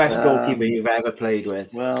 Who's the best goalkeeper you've ever played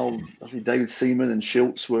with? Well, obviously David Seaman and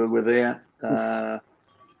Schultz were there. I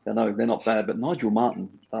know they're not bad, but Nigel Martin.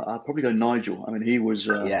 I'd probably go Nigel. I mean, he was.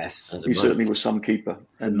 He certainly was some keeper,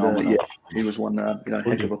 and he was one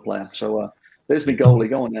heck of a player. So there's my goalie.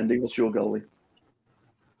 Go on, Andy. What's your goalie?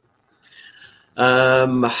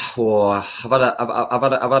 I've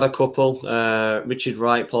had a couple. Richard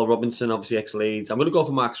Wright, Paul Robinson, obviously ex-Leeds. I'm going to go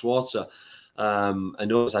for Mark Schwarzer.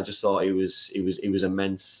 I just thought he was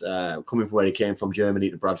immense. Coming from where he came from, Germany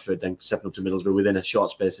to Bradford, then stepping up to Middlesbrough within a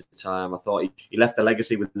short space of time. I thought he left a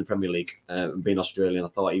legacy within the Premier League. Being Australian, I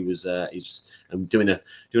thought he's doing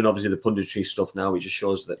obviously the punditry stuff now. It just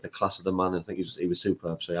shows that the class of the man. I think he was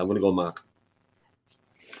superb. So I'm going to go Mark.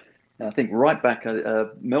 I think right back,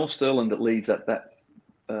 Mel Sterland at Leeds that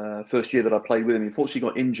first year that I played with him, unfortunately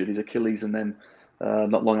got injured his Achilles, and then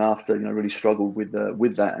not long after, really struggled with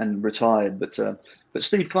that and retired. But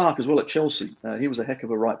Steve Clarke as well at Chelsea, he was a heck of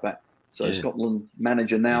a right back. So Scotland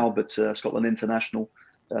manager now, but Scotland international.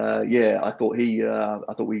 I thought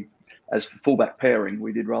we as fullback pairing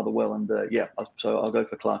we did rather well, and so I'll go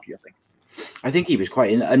for Clarke. I think he was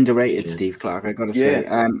quite underrated, Steve Clarke. I got to say.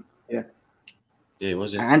 Yeah, he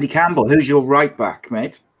was. Yeah. Andy Campbell, who's your right back,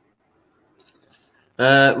 mate?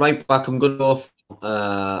 Right back, I'm going to go.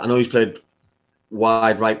 I know he's played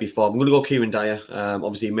wide right before. I'm going to go Kieran Dyer.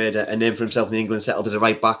 Obviously, he made a name for himself in England, set up as a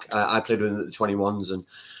right back. I played with him at the 21s, and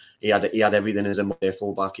he had everything as a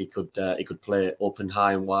full back. He could play open,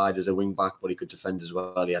 high, and wide as a wing back, but he could defend as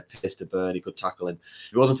well. He had pace to burn. He could tackle, and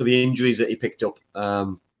if it wasn't for the injuries that he picked up,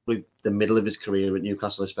 probably the middle of his career at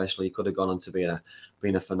Newcastle, especially, he could have gone on to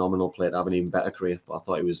being a phenomenal player, to have an even better career. But I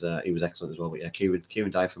thought he was excellent as well. But yeah,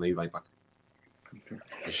 Kieran Dyer for me, right back.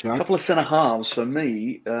 A couple of centre halves for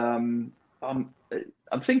me. I'm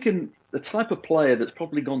thinking the type of player that's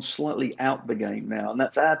probably gone slightly out the game now, and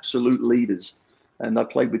that's absolute leaders. And I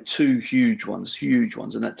played with two huge ones,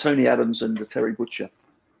 and that Tony Adams and the Terry Butcher.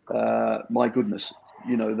 My goodness,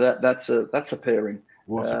 that's a pairing.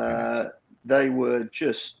 They were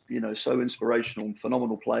just so inspirational and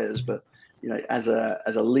phenomenal players, but as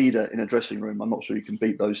a leader in a dressing room, I'm not sure you can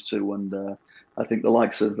beat those two. And I think the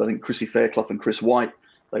likes of Chrissy Fairclough and Chris White,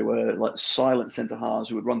 they were like silent centre halves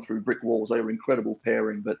who would run through brick walls. They were incredible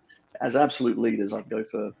pairing, but as absolute leaders, I'd go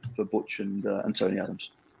for Butch and Tony Adams.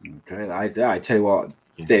 Okay, I tell you what,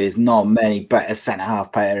 there is not many better centre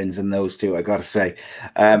half pairings than those two, I got to say.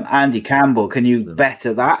 Andy Campbell, can you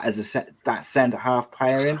better that as that centre half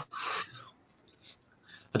pairing?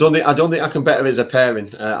 I don't think I can better it as a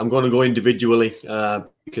pairing. I'm going to go individually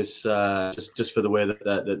because just for the way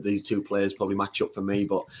that these two players probably match up for me.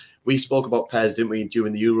 But we spoke about pairs, didn't we,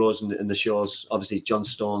 during the Euros and the shows? Obviously, John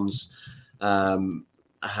Stones and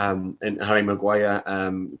Harry Maguire,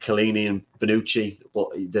 Chiellini and Bonucci.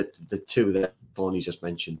 But the two that Tony just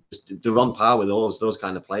mentioned, they're on par with those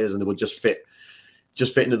kind of players, and they would just fit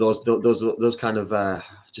into those kind of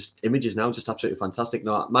just images now. Just absolutely fantastic.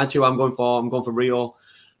 No, my two, I'm going for Rio.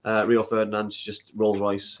 Rio Ferdinand's just Rolls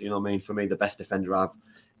Royce, for me, the best defender I've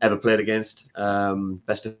ever played against.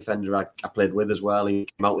 Best defender I played with as well. He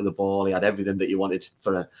came out with the ball. He had everything that you wanted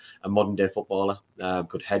for a modern day footballer.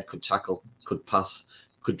 Could head, could tackle, could pass,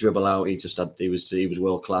 could dribble out. He was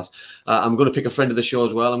world class. I'm going to pick a friend of the show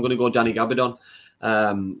as well. I'm going to go Danny Gabidon.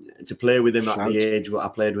 To play with him at the age what I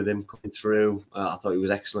played with him coming through, I thought he was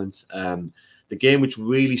excellent. The game which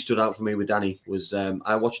really stood out for me with Danny was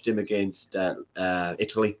I watched him against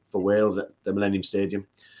Italy for Wales at the Millennium Stadium.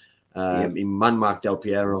 He man-marked Del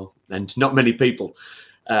Piero, and not many people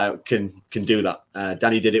can do that.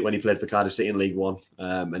 Danny did it when he played for Cardiff City in League One,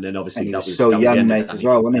 and then obviously that was so young, mate, as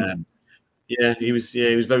well, wasn't he? He was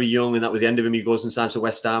very young, and that was the end of him. He goes and signs for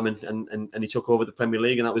West Ham, and he took over the Premier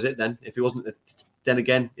League, and that was it. Then, if he wasn't, then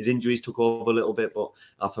again his injuries took over a little bit. But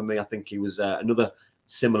for me, I think he was another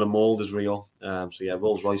similar mould as Rio.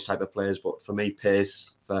 Rolls Royce type of players. But for me,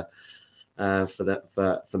 pace for my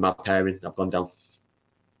pairing, I've gone down.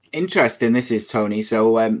 Interesting. This is Tony.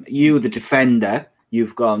 So you, the defender,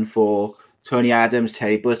 you've gone for Tony Adams,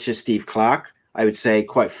 Terry Butcher, Steve Clarke. I would say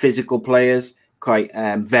quite physical players, quite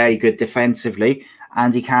very good defensively.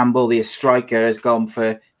 Andy Campbell, the striker, has gone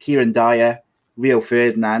for Kieran Dyer, Rio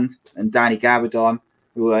Ferdinand, and Danny Gabidon,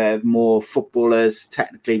 who are more footballers,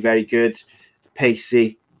 technically very good,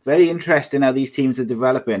 pacey. Very interesting how these teams are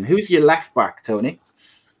developing. Who's your left back, Tony?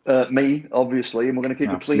 Me, obviously, and we're going to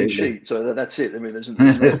keep a clean sheet. So that's it. I mean, we're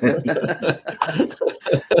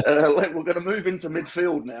going to move into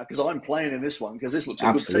midfield now because I'm playing in this one because this looks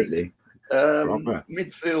a good team.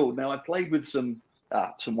 Midfield. Now, I played with some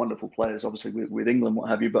wonderful players, obviously with England, what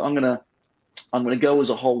have you. But I'm going to I'm going to go as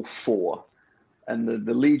a whole 4. And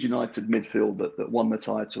the Leeds United midfield that won the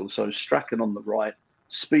title. So Strachan on the right,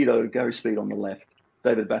 Gary Speed on the left,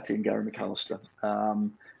 David Batty and Gary McAllister.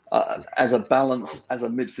 As a balance, as a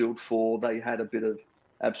midfield 4, they had a bit of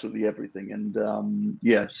absolutely everything. And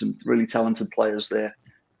some really talented players there.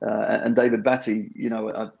 And David Batty,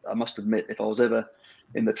 I must admit, if I was ever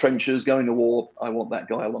in the trenches going to war, I want that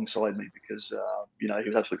guy alongside me because, he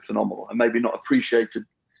was absolutely phenomenal and maybe not appreciated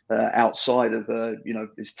outside of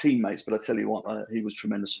his teammates, but I tell you what, he was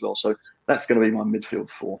tremendous as well. So that's going to be my midfield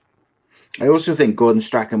 4. I also think Gordon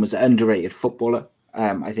Strachan was an underrated footballer.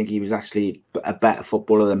 I think he was actually a better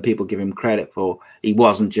footballer than people give him credit for. He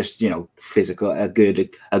wasn't just physical, a good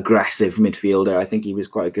aggressive midfielder. I think he was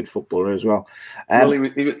quite a good footballer as well.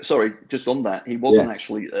 Sorry, just on that, he wasn't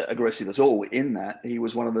actually aggressive at all. In that, he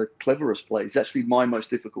was one of the cleverest players. He's actually my most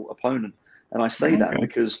difficult opponent, and I say that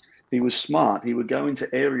because he was smart. He would go into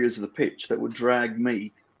areas of the pitch that would drag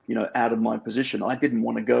me, out of my position. I didn't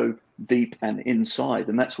want to go deep and inside,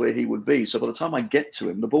 and that's where he would be. So by the time I get to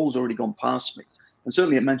him, the ball's already gone past me. And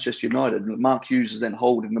certainly at Manchester United, Mark Hughes is then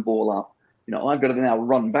holding the ball up. I've got to now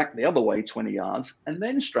run back the other way 20 yards, and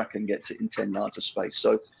then Strachan gets it in 10 yards of space.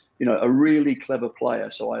 So, a really clever player.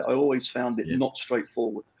 So I always found it not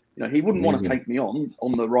straightforward. He wouldn't want to take me on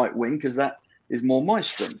the right wing because that is more my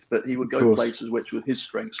strength, but he would go places which were his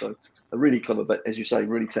strength. So a really clever, but as you say,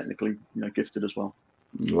 really technically, gifted as well.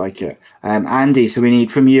 Like it. Andy, so we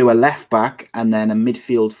need from you a left back and then a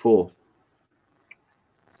midfield 4.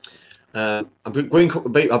 I've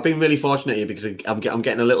been really fortunate here because I'm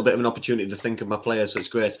getting a little bit of an opportunity to think of my players, so it's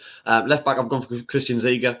great. Left back, I've gone for Christian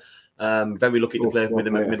Ziege. Very lucky to play with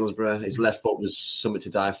him at Middlesbrough. His left foot was something to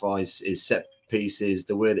die for. His set pieces,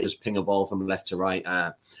 the way that he was ping a ball from left to right.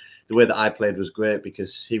 The way that I played was great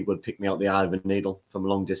because he would pick me out the eye of a needle from a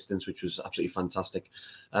long distance, which was absolutely fantastic.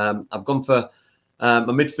 I've gone for my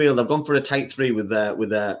midfield. I've gone for a tight 3 with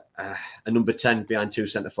a number 10 behind 2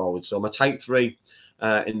 centre forwards. So my tight 3.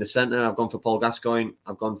 In the centre, I've gone for Paul Gascoigne.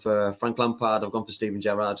 I've gone for Frank Lampard. I've gone for Steven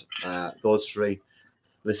Gerrard. Those 3.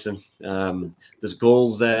 Listen, there's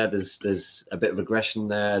goals there. There's a bit of aggression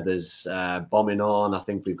there. There's bombing on. I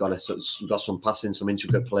think we've got some passing, some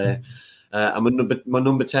intricate play. And my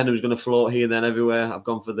number 10 who's going to float here, then everywhere. I've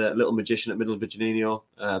gone for the little magician at Middlesbrough,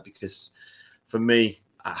 Juninho, because for me,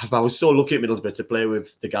 I was so lucky at Middlesbrough to play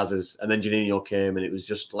with the Gazzers, and then Juninho came, and it was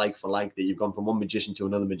just like for like that you've gone from one magician to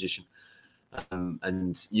another magician.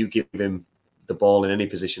 And you give him the ball in any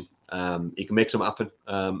position, he can make something happen.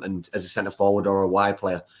 And as a centre forward or a wide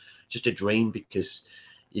player, just a dream because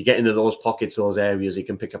you get into those pockets, those areas, he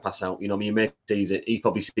can pick a pass out. You may see it. He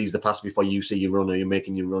probably sees the pass before you see your run or you're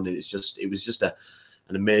making your run. It was just an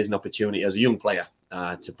amazing opportunity as a young player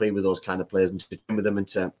to play with those kind of players and to train with them and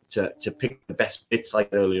to pick the best bits like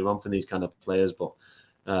earlier on from these kind of players. But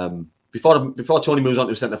before Tony moves on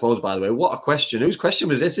to centre forwards, by the way, what a question! Whose question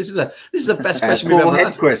was this? This is the best question we've ever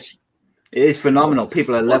had. Quiz. It is phenomenal.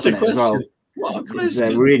 People are loving it as well. What a question!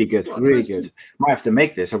 It's really good, really good. Might have to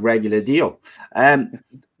make this a regular deal.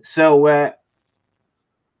 So what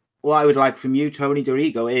I would like from you, Tony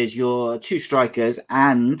Dorigo, is your 2 strikers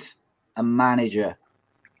and a manager.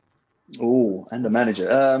 Oh, and a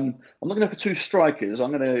manager. I'm not going to go for 2 strikers.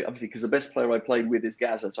 I'm going to, obviously, because the best player I played with is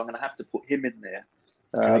Gazza, so I'm going to have to put him in there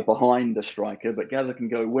behind the striker. But Gazza can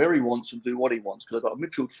go where he wants and do what he wants because I've got a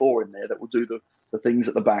midfield 4 in there that will do the things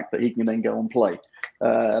at the back that he can then go and play.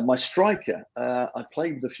 My striker, I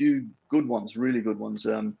played with a few good ones, really good ones.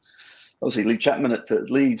 Obviously, Lee Chapman at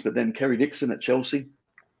Leeds, but then Kerry Dixon at Chelsea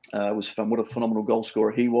was fun. What a phenomenal goal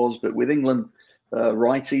scorer he was. But with England,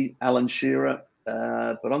 righty, Alan Shearer.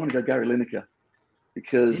 But I'm going to go Gary Lineker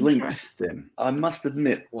because Links, I must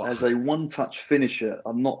admit, as a one-touch finisher,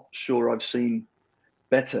 I'm not sure I've seen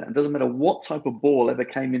better. It doesn't matter what type of ball ever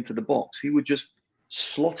came into the box. He would just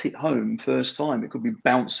slot it home first time. It could be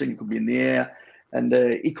bouncing, it could be in the air. And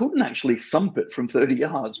he couldn't actually thump it from 30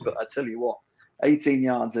 yards. But I tell you what, 18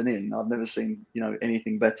 yards and in, I've never seen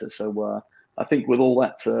anything better. So I think with all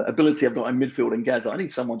that ability I've got in midfield and Gaza, I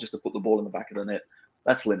need someone just to put the ball in the back of the net.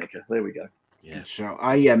 That's Lineker. There we go. Yeah. So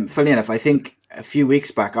funny enough, I think a few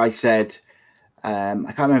weeks back I said, I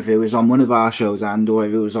can't remember if it was on one of our shows and or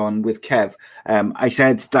if it was on with Kev. I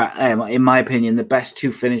said that, in my opinion, the best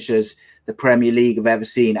 2 finishers the Premier League have ever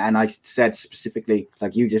seen, and I said specifically,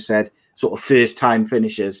 like you just said, sort of first-time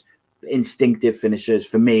finishers, instinctive finishers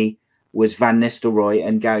for me was Van Nistelrooy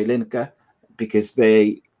and Gary Lineker because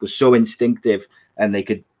they were so instinctive and they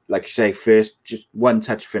could, like you say, first just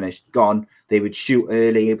one-touch finish, gone. They would shoot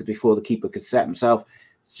early before the keeper could set himself.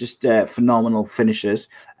 It's just phenomenal finishers.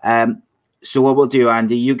 So what we'll do,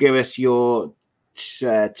 Andy, you give us your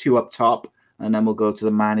 2 up top, and then we'll go to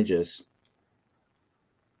the managers.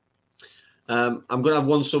 I'm going to have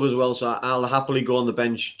one sub as well, so I'll happily go on the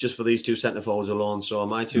bench just for these two centre forwards alone. So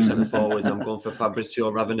my two centre forwards, I'm going for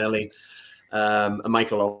Fabrizio Ravanelli and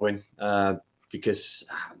Michael Owen, because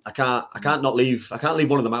I can't leave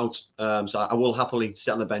one of them out. So I will happily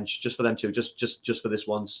sit on the bench just for them two, just for this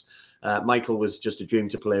once. Michael was just a dream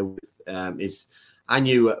to play with. I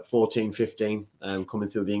knew at 14, 15, coming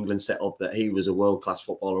through the England setup, that he was a world-class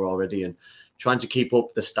footballer already, and trying to keep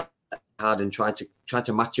up the stats had and try to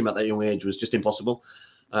match him at that young age was just impossible.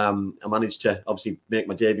 I managed to obviously make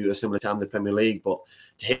my debut at a similar time in the Premier League, but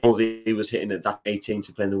to hit goals he was hitting at that 18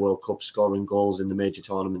 to play in the World Cup, scoring goals in the major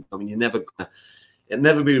tournament. I mean, it'll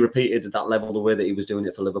never be repeated at that level, the way that he was doing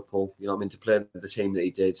it for Liverpool. You know what I mean? To play the team that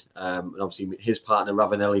he did, and obviously his partner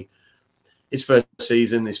Ravanelli, his first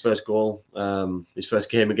season, his first goal, his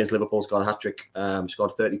first game against Liverpool, scored a hat-trick,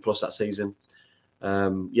 scored 30 plus that season.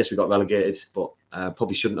 Yes, we got relegated, but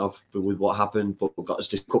probably shouldn't have with what happened, but we got us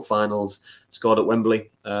to cup finals, scored at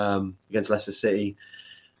Wembley against Leicester City.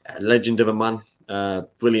 A legend of a man,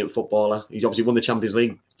 brilliant footballer. He obviously won the Champions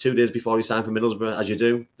League 2 days before he signed for Middlesbrough, as you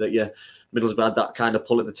do. Middlesbrough had that kind of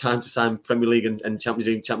pull at the time to sign Premier League and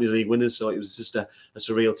Champions League winners, so it was just a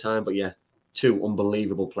surreal time. But yeah, two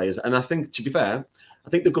unbelievable players. And I think, to be fair, I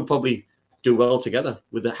think they could probably do well together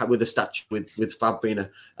with the stature, with Fab being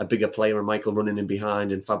a bigger player and Michael running in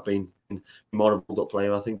behind, and Fab being more of a build-up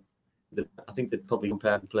player. I think they'd probably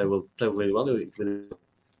compare and play really well with it.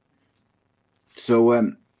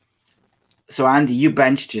 So Andy, you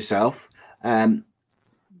benched yourself.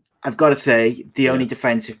 I've got to say, the only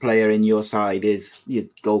defensive player in your side is your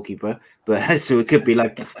goalkeeper, but so it could be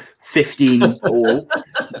like 15 all.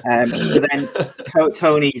 But then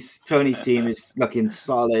Tony's team is looking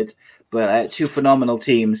solid, but two phenomenal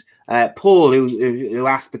teams. Paul, who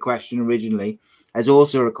asked the question originally, has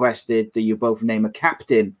also requested that you both name a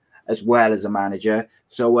captain as well as a manager.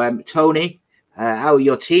 So, Tony, out of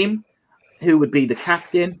your team, who would be the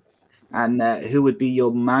captain, and who would be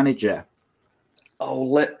your manager?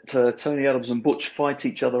 I'll let Tony Adams and Butch fight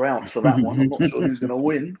each other out for that one. I'm not sure who's going to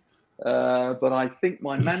win, but I think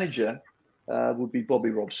my manager would be Bobby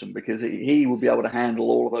Robson, because he would be able to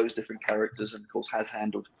handle all of those different characters, and of course has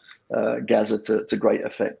handled Gazza to great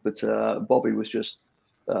effect. But Bobby was just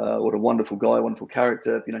what a wonderful guy, wonderful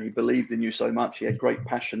character. You know, he believed in you so much. He had great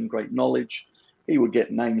passion, great knowledge. He would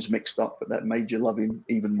get names mixed up, but that made you love him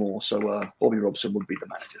even more. So Bobby Robson would be the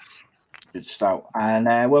manager. Good start. And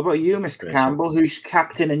what about you, Mr. Campbell? Who's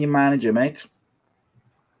captain and your manager, mate?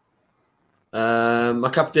 My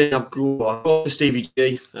captain, I've got for Stevie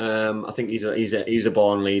G. I think he's a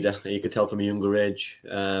born leader. You could tell from a younger age,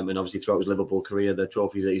 and obviously throughout his Liverpool career, the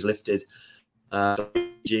trophies that he's lifted. For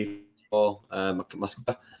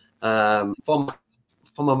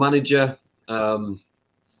my manager,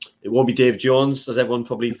 it won't be Dave Jones, as everyone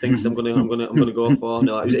probably thinks I'm gonna go for.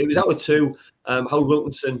 No, it was out of two. Howard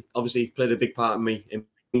Wilkinson obviously played a big part in me in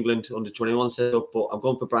England under 21 setup, but I'm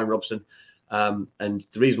going for Brian Robson. And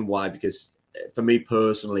the reason why, because for me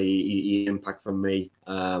personally, he impact from me.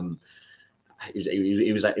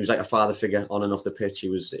 He was like a father figure on and off the pitch. He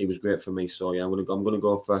was great for me. So yeah, I'm gonna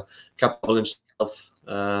go for Capel himself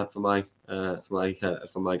for my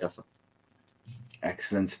gaffer.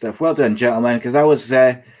 Excellent stuff. Well done, gentlemen, because that was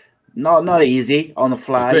not easy on the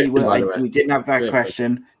fly. We didn't have that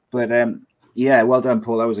question, but yeah, well done,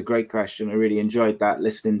 Paul. That was a great question. I really enjoyed that,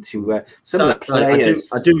 listening to some of the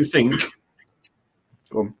players. I do think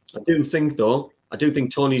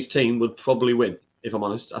Tony's team would probably win, if I'm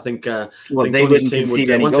honest. I think they wouldn't concede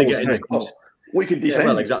any goals. We can defend. Yeah,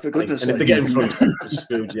 well, exactly. And if they get in front, it's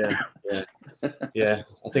screwed. Yeah.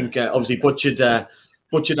 I think obviously Butch would have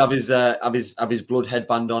his blood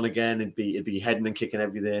headband on again. It'd be heading and kicking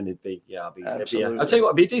everything. I'll tell you what,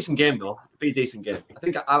 it'd be a decent game though. It'd be a decent game. I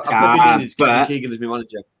think I probably needed Keegan as my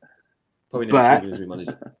manager.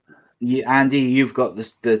 Yeah, Andy, you've got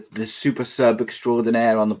the super sub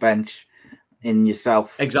extraordinaire on the bench in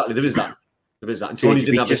yourself. Exactly, there is that. And so Tony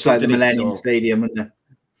didn't have just like the Millennium Stadium, wouldn't it?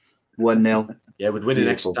 1-0. Yeah, we'd win in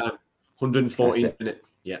extra time. 114 minutes.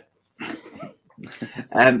 Yeah.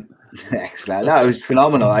 Excellent. That was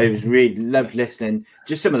phenomenal. I was really loved listening.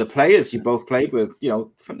 Just some of the players you both played with,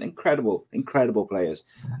 incredible players.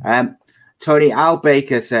 Tony Al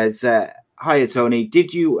Baker says, "Hiya, Tony.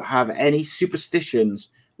 Did you have any superstitions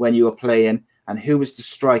when you were playing, and who was the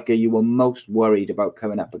striker you were most worried about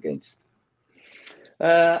coming up against?"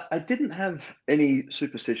 I didn't have any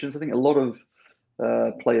superstitions. I think a lot of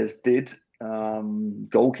players did.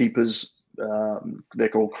 Goalkeepers,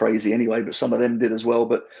 they're all crazy anyway, but some of them did as well.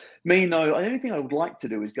 But me, no. The only thing I would like to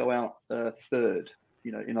do is go out third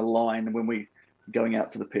in a line when we going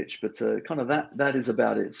out to the pitch. But kind of that is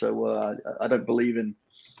about it. So I don't believe in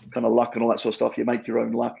kind of luck and all that sort of stuff. You make your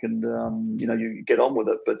own luck, and you get on with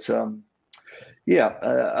it. But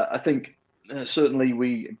I think certainly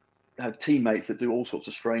we have teammates that do all sorts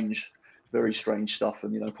of very strange stuff,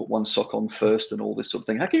 and put one sock on first and all this sort of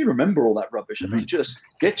thing. How can you remember all that rubbish? I mean, just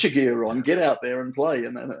get your gear on, get out there and play,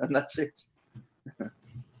 and that's it.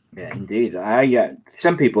 Yeah, indeed.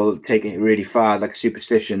 Some people take it really far, like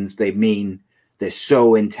superstitions. They're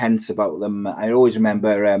so intense about them. I always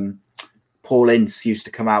remember Paul Ince used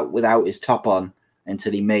to come out without his top on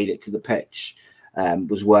until he made it to the pitch.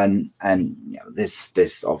 Was one, and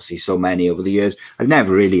there's obviously so many over the years. I've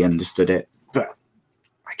never really understood it, but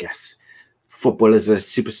I guess football is a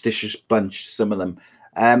superstitious bunch, some of them.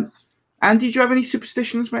 Andy, did you have any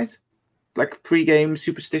superstitions, mate? Like pre-game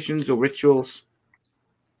superstitions or rituals?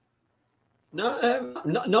 No,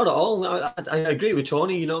 not at all. No, I agree with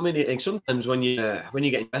Tony. You know what I mean? Sometimes when you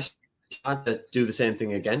get invested, it's hard to do the same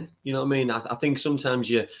thing again. You know what I mean? I think sometimes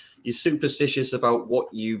you're superstitious about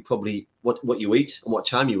what you eat and what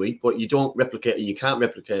time you eat, but you don't replicate, you can't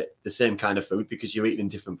replicate the same kind of food because you eat in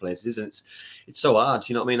different places, and it's so hard.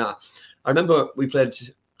 You know what I mean? I remember I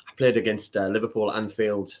played against Liverpool at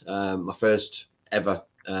Anfield, my first ever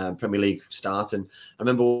Premier League start, and I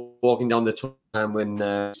remember walking down the time when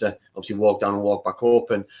obviously walk down and walk back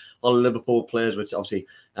up, and all the Liverpool players were obviously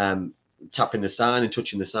tapping the sign and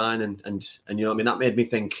touching the sign, and you know what I mean, that made me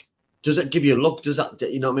think, does it give you a look? Does that,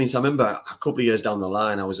 you know what I mean? So I remember a couple of years down the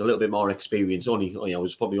line, I was a little bit more experienced. I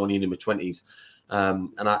was probably only in my 20s,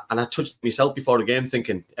 and I touched myself before the game,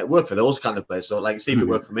 thinking it worked for those kind of players. So like, see if it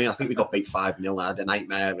worked for me. I think we got beat 5-0. I had a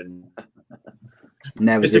nightmare and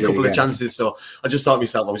missed a couple of chances. So I just thought to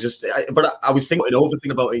myself, I was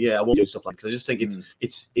thinking about it. Yeah, I won't do stuff like, because I just think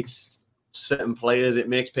it's certain players. It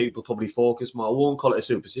makes people probably focus more. I won't call it a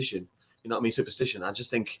superstition. You know what I mean? Superstition. I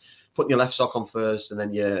just think putting your left sock on first and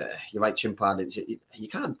then your right shin pad. You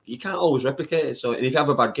can't always replicate it. So, and if you have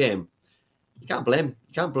a bad game, you can't blame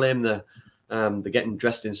the getting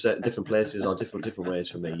dressed in certain different places or different ways.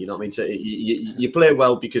 For me, you know what I mean? So you play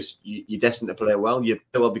well because you're destined to play well. You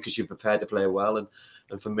play well because you're prepared to play well.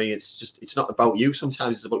 And for me, it's not about you.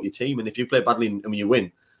 Sometimes it's about your team. And if you play badly and you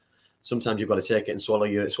win, sometimes you've got to take it and swallow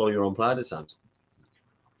your own pride at times.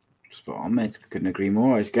 Spot on, mate. Couldn't agree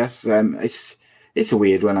more. I guess it's a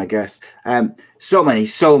weird one. I guess so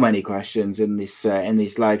many questions in this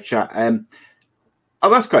live chat.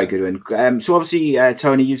 That's quite a good one. So obviously,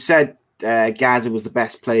 Tony, you said Gaza was the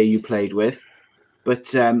best player you played with,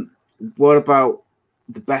 but what about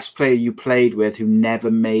the best player you played with who never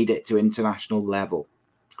made it to international level?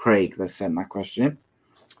 Craig, let's send that question in.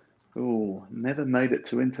 Oh, never made it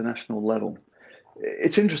to international level.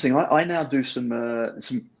 It's interesting. I now do some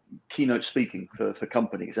keynote speaking for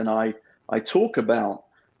companies, and I talk about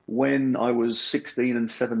when I was 16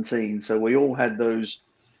 and 17. So we all had those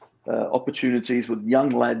opportunities with young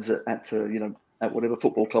lads at whatever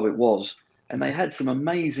football club it was, and they had some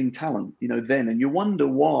amazing talent, then. And you wonder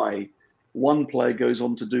why one player goes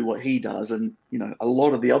on to do what he does, and a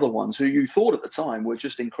lot of the other ones who you thought at the time were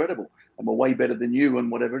just incredible and were way better than you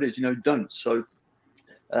and whatever it is, don't. So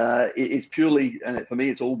it's purely, and for me,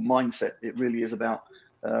 it's all mindset. It really is about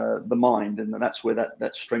the mind, and that's where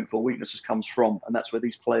that strength or weaknesses comes from, and that's where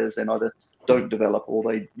these players then either don't develop or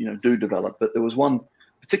they do develop. But there was one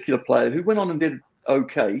particular player who went on and did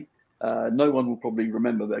okay. No one will probably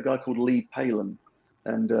remember, but a guy called Lee Palin.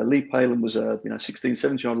 And Lee Palin was a 16,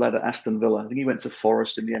 17-year-old lad at Aston Villa. I think he went to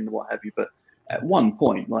Forest in the end, what have you. But at one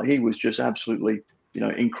point, he was just absolutely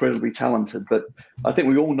incredibly talented. But I think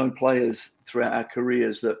we all know players throughout our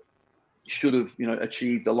careers that should have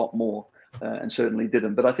achieved a lot more. And certainly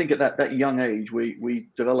didn't. But I think at that young age, we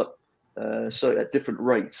develop so at different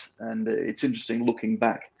rates. And it's interesting looking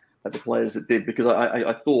back at the players that did, because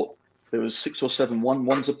I thought there was 6 or 7.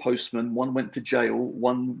 One's a postman, one went to jail,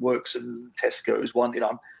 one works in Tesco's, one,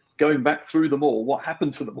 I'm going back through them all. What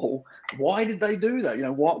happened to them all? Why did they do that?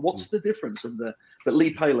 What's the difference? But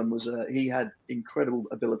Lee Palin he had incredible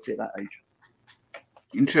ability at that age.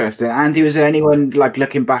 Interesting. Andy, was there anyone, like,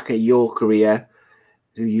 looking back at your career,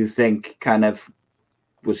 who you think kind of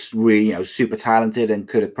was really, super talented and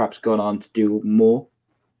could have perhaps gone on to do more?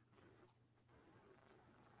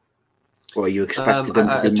 Or you expected them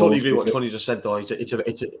to do more? I totally agree with what Tony just said, though. It's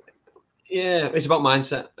about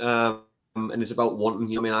mindset, and it's about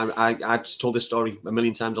wanting. I mean, I've told this story a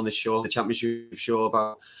million times on this show, the championship show,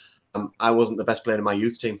 about I wasn't the best player in my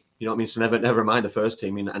youth team. You know what I mean? So never mind the first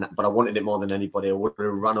team. But I wanted it more than anybody. I would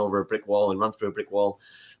have run over a brick wall and run through a brick wall.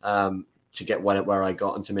 to get where I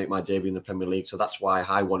got and to make my debut in the Premier League. So that's why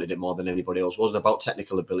I wanted it more than anybody else. It wasn't about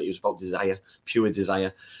technical ability. It was about desire, pure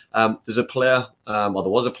desire. There's a player, or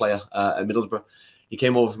there was a player at Middlesbrough. He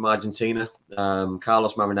came over from Argentina,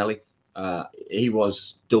 Carlos Marinelli. He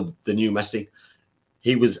was dubbed the new Messi.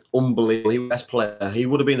 He was unbelievable. He was the best player. He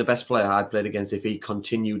would have been the best player I played against if he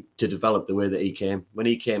continued to develop the way that he came. When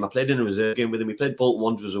he came, I played in a reserve game with him. We played Bolton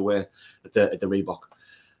Wanderers away at the Reebok.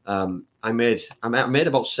 I made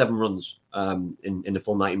about 7 runs in the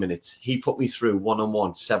full 90 minutes. He put me through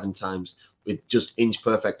 1-on-1 7 times with just inch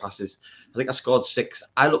perfect passes. I think I scored 6.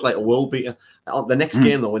 I looked like a world beater. The next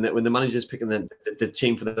game though, when the manager's picking the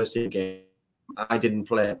team for the first team game, I didn't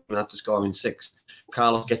play. I had to score in 6.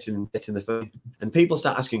 Carlos gets in the first, and people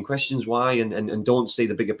start asking questions why and don't see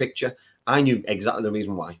the bigger picture. I knew exactly the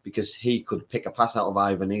reason why, because he could pick a pass out of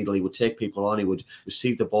either needle. He would take people on. He would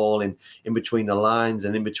receive the ball in between the lines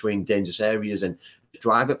and in between dangerous areas and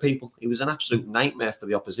drive at people. He was an absolute nightmare for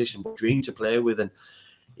the opposition, but dream to play with. And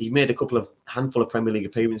he made a handful of Premier League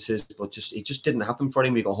appearances, but it just didn't happen for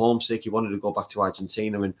him. He got homesick. He wanted to go back to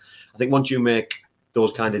Argentina. And I think once you make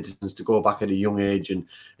those kind of decisions to go back at a young age and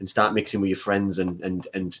start mixing with your friends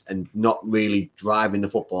and not really driving the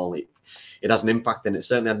football, it has an impact, and it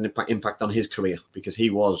certainly had an impact on his career, because he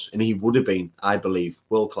was, and he would have been, I believe,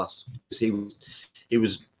 world class. He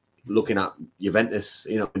was looking at Juventus,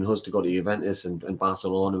 in us to go to Juventus and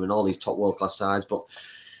Barcelona and all these top world class sides, but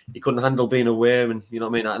he couldn't handle being away. And you know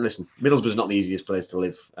what I mean? Listen, Middlesbrough's not the easiest place to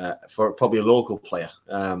live for probably a local player.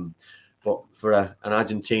 But for an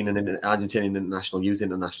Argentinian international, youth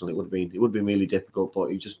international, it would have been really difficult.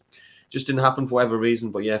 But it just didn't happen for whatever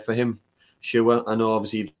reason. But yeah, for him, sure. I know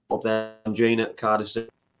obviously he's up there, Jane at Cardiff.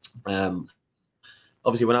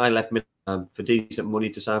 Obviously, when I left for decent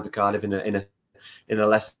money to sign for Cardiff in a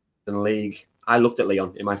less than league, I looked at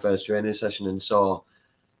Leon in my first training session and saw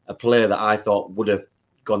a player that I thought would have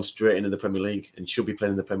gone straight into the Premier League and should be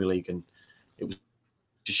playing in the Premier League. And it was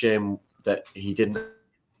a shame that he didn't.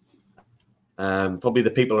 Probably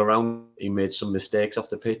the people around, he made some mistakes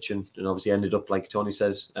off the pitch and obviously ended up, like Tony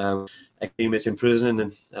says, ex-teammates in prison,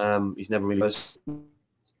 and he's never really was.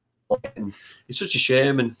 It's such a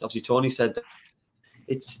shame, and obviously Tony said that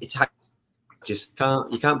it's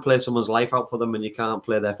you can't play someone's life out for them, and you can't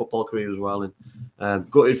play their football career as well.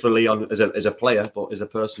 And gutted for Leon as a player, but as a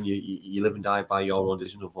person, you live and die by your own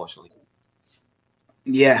decision, unfortunately.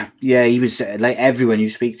 Yeah, he was like everyone you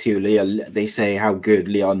speak to, Leon. They say how good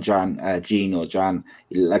Jan,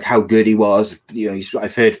 like how good he was.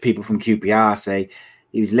 I've heard people from QPR say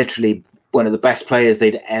he was literally one of the best players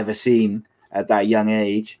they'd ever seen at that young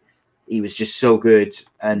age. He was just so good,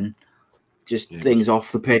 and things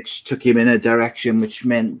off the pitch took him in a direction which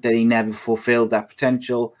meant that he never fulfilled that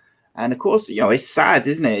potential. And of course, it's sad,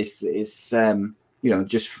 isn't it? It's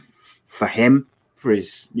just for him, for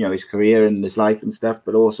his his career and his life and stuff,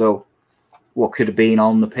 but also what could have been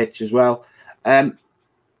on the pitch as well.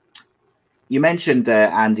 You mentioned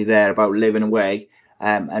Andy there about living away,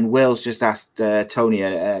 and Will's just asked Tony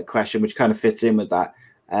a question which kind of fits in with that,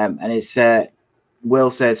 and it's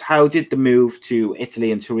Will says, how did the move to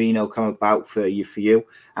Italy and Torino come about for you,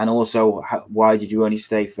 and also why did you only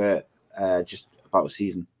stay for just about a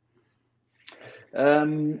season?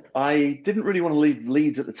 I didn't really want to leave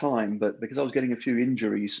Leeds at the time, but because I was getting a few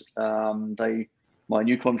injuries, my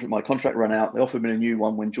contract ran out. They offered me a new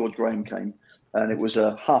one when George Graham came, and it was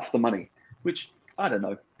half the money, which I don't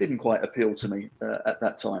know, didn't quite appeal to me at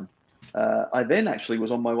that time. I then actually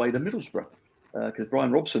was on my way to Middlesbrough because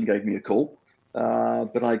Brian Robson gave me a call,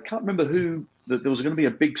 but I can't remember who. There was going to be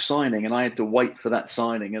a big signing, and I had to wait for that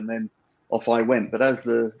signing, and then off I went. But as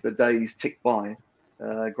the days ticked by,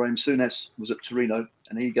 Graham Souness was at Torino,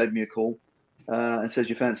 and he gave me a call and says,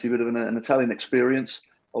 you fancy a bit of an Italian experience?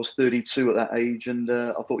 I was 32 at that age, and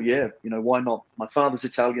I thought, why not? My father's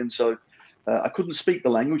Italian, so I couldn't speak the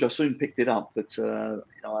language. I soon picked it up, but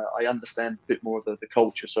I understand a bit more of the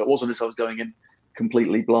culture. So it wasn't as I was going in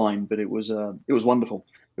completely blind, but it was wonderful.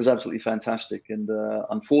 It was absolutely fantastic. And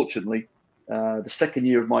unfortunately, the second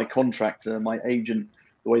year of my contract, my agent,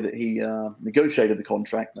 the way that he negotiated the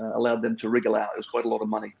contract, allowed them to wriggle out. It was quite a lot of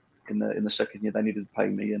money in the second year they needed to pay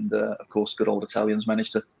me, and of course, good old Italians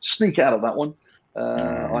managed to sneak out of that one.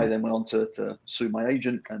 I then went on to sue my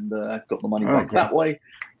agent and got the money back that way.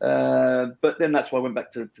 But then that's why I went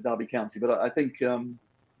back to Derby County. But I think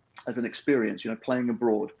as an experience, playing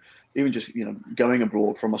abroad, even just going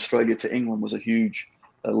abroad from Australia to England was a huge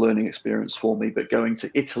learning experience for me. But going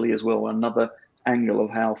to Italy as well, another angle of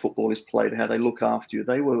how football is played, how they look after you.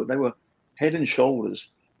 They were head and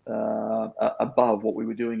shoulders above what we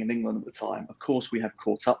were doing in England at the time. Of course, we have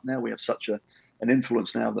caught up now. We have such a an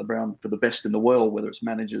influence now around for the best in the world, whether it's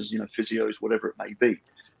managers, physios, whatever it may be.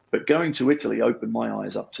 But going to Italy opened my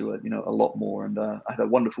eyes up to it, a lot more. And I had a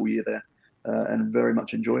wonderful year there and very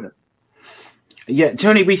much enjoyed it. Yeah,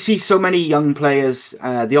 Tony, we see so many young players,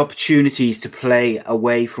 the opportunities to play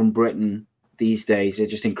away from Britain these days are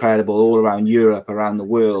just incredible all around Europe, around the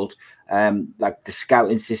world. Like the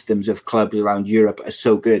scouting systems of clubs around Europe are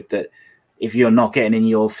so good that if you're not getting in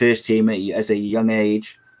your first team as a young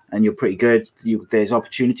age and you're pretty good, there's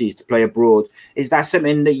opportunities to play abroad. Is that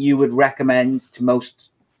something that you would recommend to most,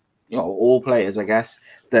 all players, I guess,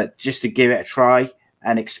 that just to give it a try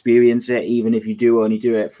and experience it, even if you do only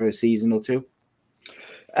do it for a season or two?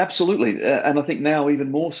 Absolutely. And I think now even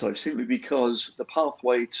more so, simply because the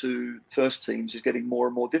pathway to first teams is getting more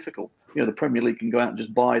and more difficult. The Premier League can go out and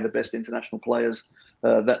just buy the best international players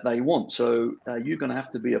that they want. So you're going to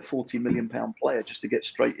have to be a £40 million player just to get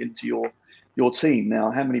straight into your team. Now,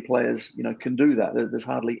 how many players, can do that? There's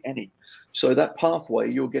hardly any. So that pathway,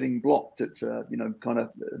 you're getting blocked at, kind of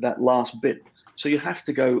that last bit. So you have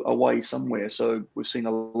to go away somewhere. So we've seen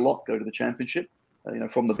a lot go to the Championship.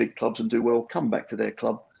 From the big clubs and do well, come back to their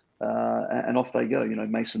club, and off they go.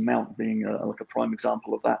 Mason Mount being like a prime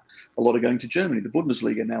example of that. A lot are going to Germany. The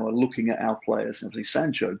Bundesliga now are looking at our players. Obviously,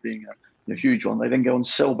 Sancho being a huge one. They then go and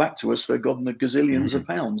sell back to us for gazillions of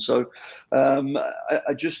pounds. So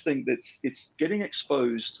I just think that it's getting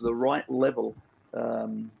exposed to the right level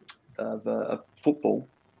of football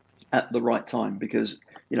at the right time, because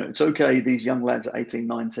it's okay, these young lads at 18,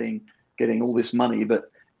 19 getting all this money,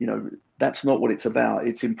 but that's not what it's about.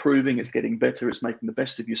 It's improving, it's getting better, it's making the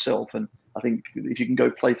best of yourself. And I think if you can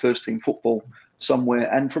go play first team football somewhere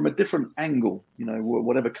and from a different angle,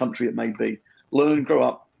 whatever country it may be, learn, grow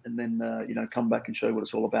up, and then, come back and show what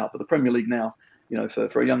it's all about. But the Premier League now,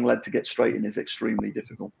 for a young lad to get straight in is extremely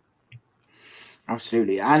difficult.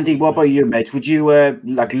 Absolutely. Andy, what about you, mate? Would you,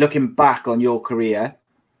 looking back on your career,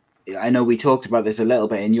 I know we talked about this a little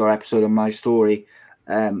bit in your episode on My Story,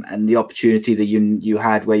 and the opportunity that you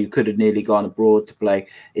had where you could have nearly gone abroad to play.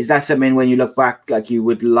 Is that something when you look back, like you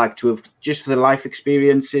would like to have, just for the life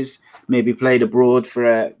experiences, maybe played abroad for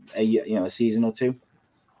a season or two?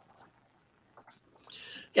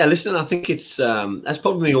 Yeah, listen, I think it's that's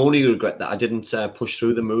probably my only regret that I didn't push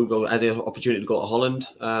through the move. I had the opportunity to go to Holland,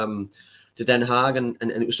 to Den Haag, and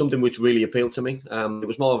it was something which really appealed to me. It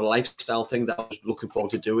was more of a lifestyle thing that I was looking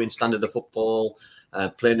forward to doing, standard of football,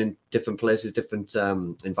 playing in different places, different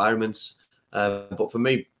environments. But for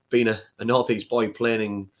me, being a Northeast boy,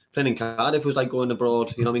 playing in Cardiff was like going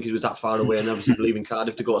abroad, because it was that far away, and obviously leaving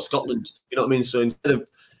Cardiff to go to Scotland, So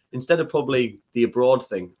instead of probably the abroad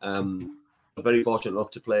thing, I'm very fortunate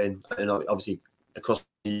enough to play in obviously across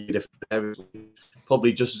different areas,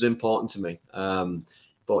 probably just as important to me.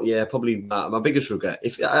 But yeah, probably my biggest regret,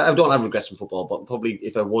 if I don't have regrets in football, but probably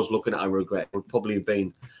if I was looking at a regret, it would probably have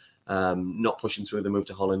been not pushing through the move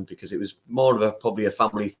to Holland, because it was more of probably a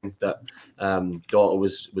family thing that daughter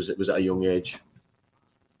was at a young age.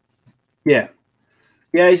 Yeah,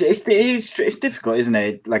 it's difficult, isn't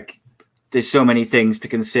it? Like, there's so many things to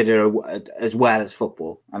consider as well as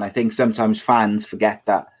football, and I think sometimes fans forget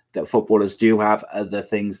that footballers do have other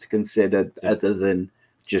things to consider other than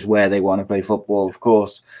just where they want to play football, of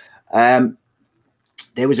course. There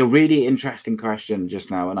was a really interesting question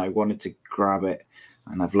just now, and I wanted to grab it,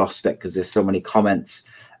 and I've lost it because there's so many comments.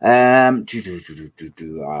 I'll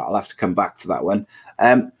have to come back to that one.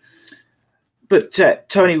 But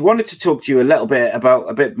Tony, wanted to talk to you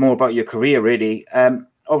a bit more about your career, really.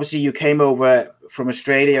 Obviously, you came over from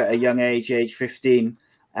Australia at a young age 15,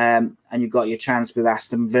 and you got your chance with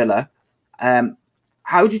Aston Villa.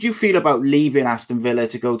 How did you feel about leaving Aston Villa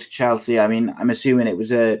to go to Chelsea? I mean, I'm assuming it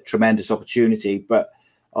was a tremendous opportunity, but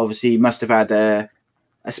obviously you must have had a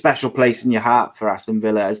special place in your heart for Aston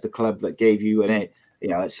Villa as the club that gave you,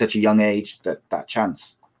 at such a young age, that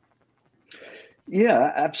chance.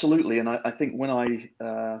 Yeah, absolutely. And I think when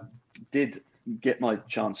I did get my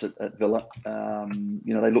chance at Villa,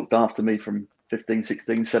 they looked after me from 15,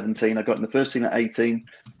 16, 17. I got in the first team at 18.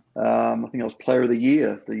 I think I was player of the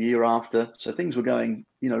year after. So things were going,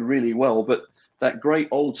 really well. But that great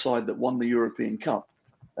old side that won the European Cup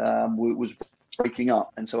was breaking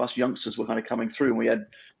up. And so us youngsters were kind of coming through, and we had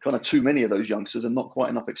kind of too many of those youngsters and not quite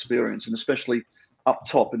enough experience. And especially up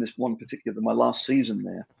top in this one particular, my last season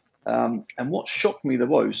there. And what shocked me the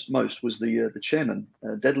most was the chairman,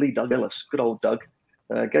 Deadly Doug Ellis, good old Doug,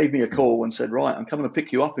 gave me a call and said, right, I'm coming to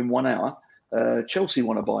pick you up in 1 hour. Chelsea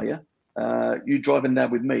want to buy you. You driving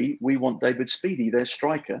down with me. We want David Speedy, their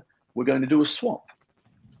striker. We're going to do a swap.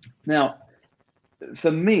 Now,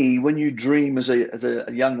 for me, when you dream as a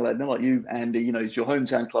young lad, not like you, Andy, you know, it's your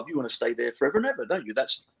hometown club. You want to stay there forever and ever, don't you?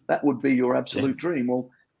 That would be your absolute dream. Well,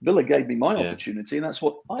 Villa gave me my opportunity, and that's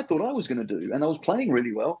what I thought I was going to do. And I was playing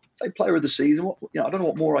really well. Say player of the season. I don't know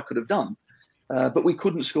what more I could have done, but we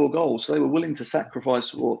couldn't score goals. So they were willing to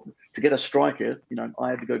sacrifice to get a striker. You know, I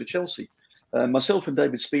had to go to Chelsea. Myself and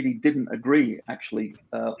David Speedy didn't agree actually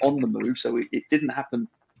on the move, so it didn't happen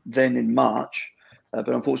then in March. But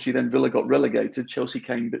unfortunately, then Villa got relegated. Chelsea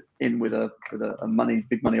came in with a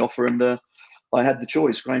big money offer, and I had the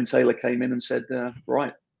choice. Graham Taylor came in and said,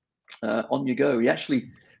 "Right, on you go." He actually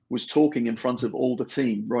was talking in front of all the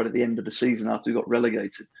team right at the end of the season after we got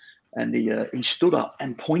relegated, and he stood up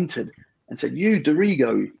and pointed and said, "You,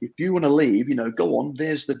 Dorigo, if you want to leave, you know, go on.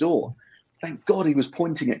 There's the door." Thank God he was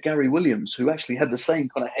pointing at Gary Williams, who actually had the same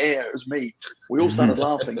kind of hair as me. We all started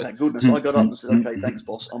laughing. Thank goodness. I got up and said, "Okay, thanks,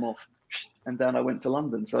 boss. I'm off." And down I went to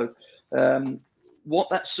London. So what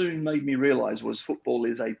that soon made me realise was football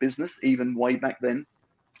is a business, even way back then.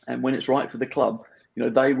 And when it's right for the club, you know,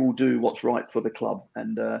 they will do what's right for the club.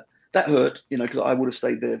 And that hurt, you know, because I would have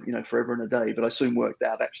stayed there, you know, forever and a day. But I soon worked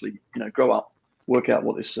out, actually, you know, grow up, work out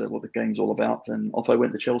what the game's all about. And off I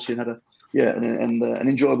went to Chelsea and had an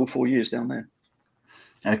enjoyable 4 years down there.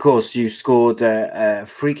 And of course, you scored a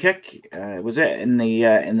free kick. Was it in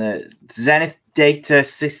the Zenith Data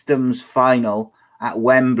Systems final at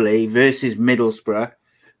Wembley versus Middlesbrough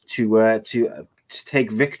to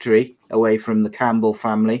take victory away from the Campbell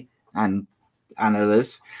family and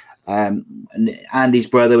others. And Andy's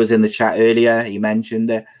brother was in the chat earlier. He mentioned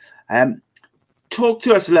it. Talk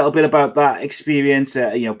to us a little bit about that experience.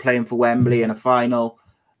 You know, playing for Wembley in a final.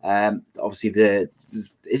 Obviously,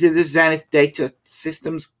 is it the Zenith Data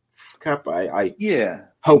Systems Cup? I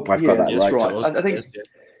hope I've got that right. I think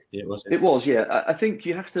it was. I think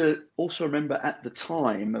you have to also remember at the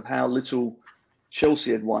time of how little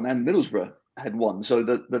Chelsea had won and Middlesbrough had won. So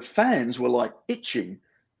the fans were like itching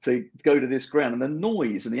to go to this ground, and the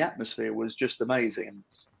noise and the atmosphere was just amazing.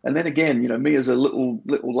 And then again, you know, me as a little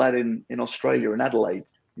lad in Australia, in Adelaide,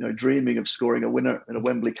 you know, dreaming of scoring a winner in a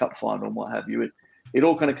Wembley Cup final and what have you. It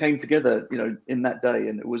all kind of came together, you know, in that day,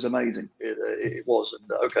 and it was amazing. It was,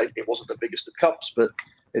 and okay, it wasn't the biggest of cups, but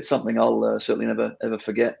it's something I'll certainly never ever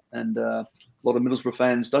forget. And a lot of Middlesbrough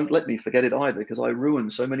fans don't let me forget it either, because I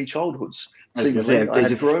ruined so many childhoods. I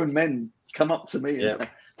had grown men come up to me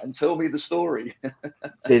and tell me the story.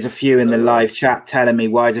 There's a few in the live chat telling me,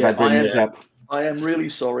 why did I bring this up? I am really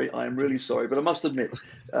sorry. But I must admit,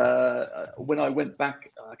 when I went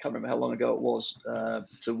back, I can't remember how long ago it was,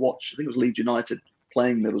 to watch, I think it was Leeds United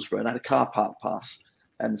playing Middlesbrough, and I had a car park pass.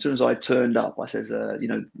 And as soon as I turned up, I says,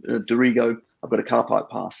 Dorigo, I've got a car park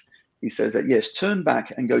pass. He says, yes, turn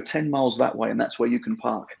back and go 10 miles that way, and that's where you can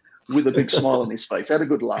park, with a big smile on his face. I had a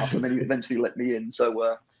good laugh, and then he eventually let me in.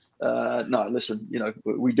 So, no, listen, you know,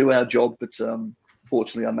 we do our job, but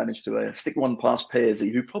fortunately I managed to stick one past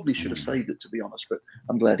Pearsy, who probably should have saved it, to be honest, but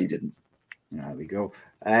I'm glad he didn't. There we go.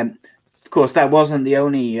 Of course, that wasn't the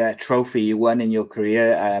only trophy you won in your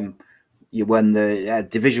career. You won the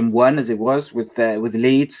Division 1, as it was, with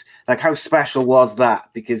Leeds. Like, how special was that?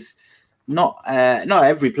 Because not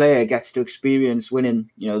every player gets to experience winning,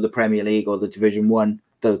 you know, the Premier League or the Division 1,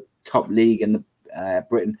 the top league in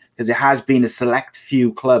Britain, because it has been a select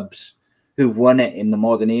few clubs who've won it in the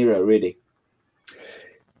modern era, really.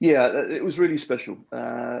 Yeah, it was really special,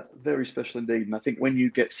 very special indeed. And I think when you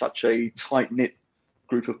get such a tight-knit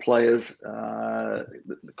group of players,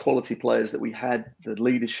 the quality players that we had, the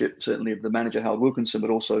leadership certainly of the manager, Howard Wilkinson, but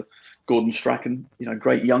also Gordon Strachan, you know,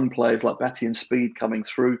 great young players like Batty and Speed coming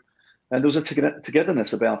through. And there was a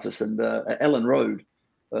togetherness about us. And at Ellen Road,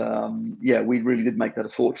 we really did make that a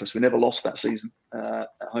fortress. We never lost that season at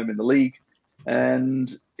home in the league.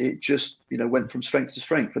 And it just, you know, went from strength to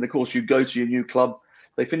strength. And of course, you go to your new club.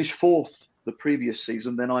 They finished fourth the previous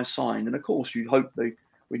season. Then I signed. And of course, you hope we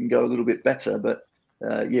can go a little bit better. But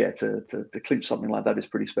to clinch something like that is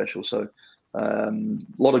pretty special. So a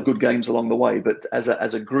lot of good games along the way. But as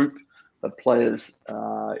a group of players,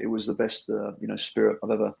 it was the best spirit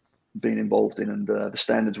I've ever been involved in. And the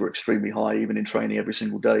standards were extremely high, even in training every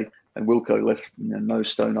single day. And Wilco left no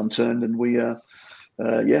stone unturned. And we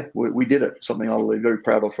did it. Something I'll be very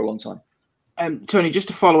proud of for a long time. Tony, just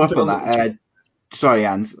to follow up on that. Sorry,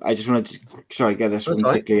 Anne. I just wanted to get this one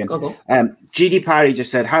quickly in. GD Parry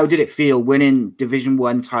just said, how did it feel winning Division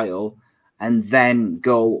 1 title and then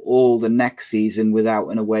go all the next season without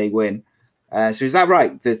an away win? So is that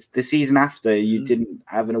right? The season after, you didn't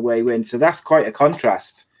have an away win. So that's quite a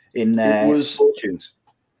contrast in fortunes.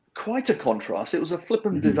 Quite a contrast. It was a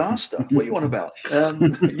flippin' disaster. What are you on about?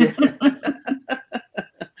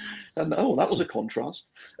 And that was a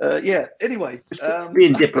contrast. Anyway,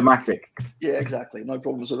 Being diplomatic. yeah, exactly, no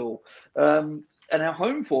problems at all. And our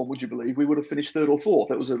home form, would you believe, we would have finished third or fourth.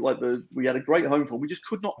 That was we had a great home form. We just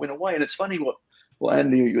could not win away. And it's funny what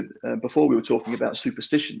Andy, before we were talking about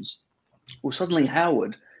superstitions. Well, suddenly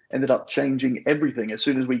Howard ended up changing everything. As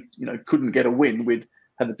soon as we, couldn't get a win, we'd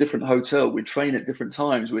have a different hotel. We'd train at different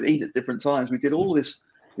times. We'd eat at different times. We did all this,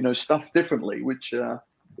 stuff differently, which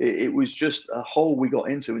it was just a hole we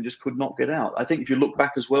got into and just could not get out. I think if you look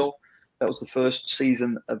back as well, that was the first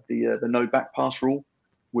season of the no back pass rule,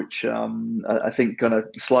 which I think kind of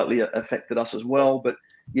slightly affected us as well. But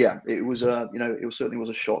yeah, it was it certainly was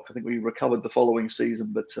a shock. I think we recovered the following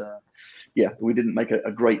season, but we didn't make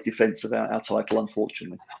a great defence of our title,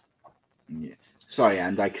 unfortunately. Yeah. Sorry,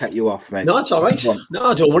 and I cut you off, mate. No, it's all right.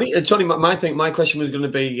 No, don't worry. Tony, my question was going to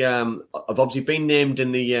be: I've obviously been named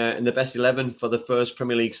in the best 11 for the first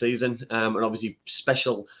Premier League season, and obviously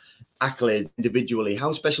special accolades individually.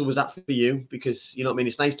 How special was that for you? Because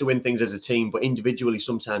it's nice to win things as a team, but individually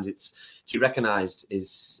sometimes it's to be recognised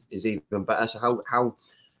is even better. So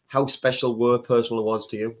how special were personal awards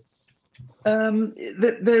to you?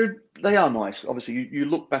 They are nice. Obviously, you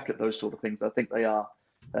look back at those sort of things. I think they are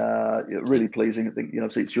really pleasing. I think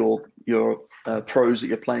it's your pros that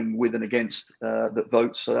you're playing with and against that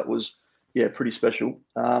vote. So that was pretty special.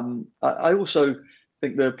 I also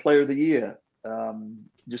think the Player of the Year.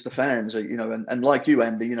 Just the fans, and like you,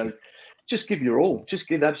 Andy, just give your all, just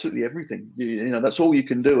give absolutely everything. That's all you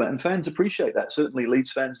can do, and fans appreciate that. Certainly,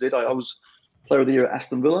 Leeds fans did. I was Player of the Year at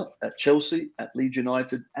Aston Villa, at Chelsea, at Leeds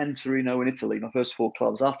United, and Torino in Italy. My first 4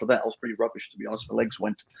 clubs. After that, I was pretty rubbish, to be honest. My legs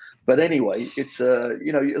went. But anyway, it's as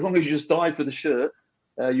long as you just die for the shirt,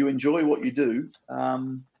 you enjoy what you do.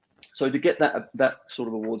 So to get that sort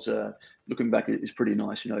of awards, looking back, is pretty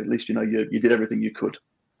nice. At least you did everything you could.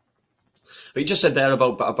 But you just said there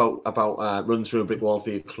about running through a brick wall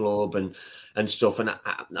for your club and stuff. And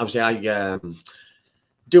obviously, I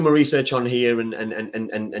do my research on here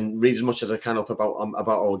and read as much as I can up about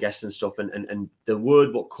our guests and stuff. And the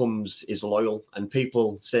word what comes is loyal. And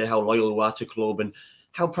people say how loyal you are to club. And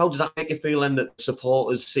how proud does that make you feel? And that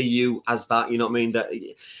supporters see you as that. You know what I mean? That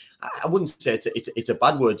I wouldn't say it's a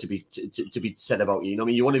bad word to be said about you.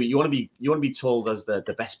 You want to be told as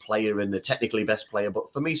the best player and the technically best player.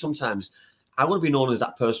 But for me, sometimes I want to be known as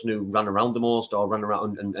that person who ran around the most, or ran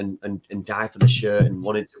around and died for the shirt and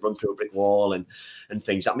wanted to run through a brick wall and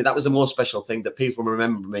things. I mean, that was the most special thing, that people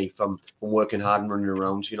remember me from working hard and running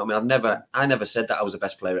around. I never said that I was the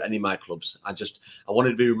best player at any of my clubs. I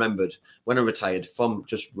wanted to be remembered when I retired from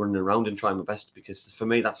just running around and trying my best, because for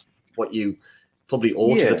me, that's what you probably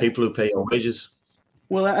owe to the people who pay your wages.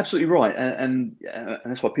 Well, absolutely right, and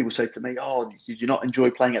that's why people say to me, "Oh, did you not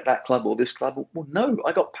enjoy playing at that club or this club?" Well, no,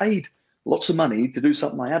 I got paid lots of money to do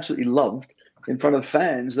something I absolutely loved in front of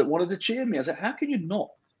fans that wanted to cheer me. I said, how can you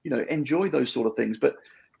not, enjoy those sort of things? But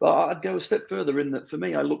I'd go a step further in that. For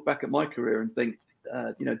me, I look back at my career and think,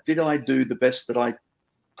 did I do the best that I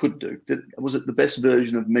could do? Was it the best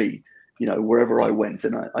version of me, wherever I went?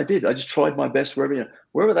 And I did. I just tried my best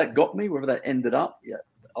wherever that got me, wherever that ended up. Yeah,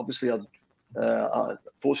 obviously,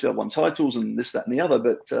 fortunately, I won titles and this, that, and the other.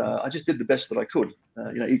 But I just did the best that I could,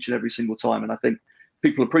 each and every single time. And I think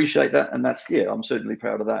people appreciate that, and that's I'm certainly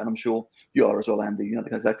proud of that, and I'm sure you are as well, Andy. That's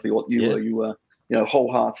exactly what you were. You were,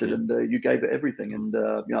 wholehearted, and you gave it everything, and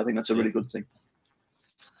I think that's a really good thing.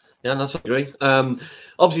 Yeah, that's I agree.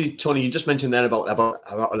 Obviously, Tony, you just mentioned there about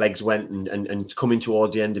how legs went and coming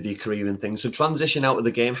towards the end of your career and things. So transition out of the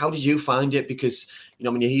game, how did you find it? Because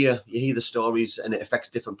when you hear the stories, and it affects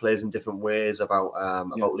different players in different ways about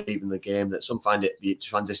leaving the game. That some find the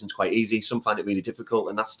transition's quite easy, some find it really difficult,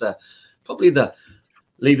 and that's probably the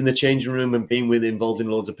leaving the changing room and being involved in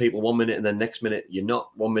loads of people 1 minute, and then next minute you're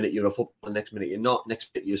not. 1 minute you're a footballer, next minute you're not. Next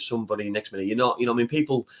minute you're somebody, next minute you're not.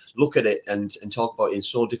 People look at it and talk about it in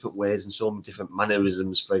so different ways and so different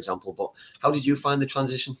mannerisms, for example. But how did you find the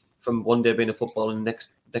transition from one day being a footballer and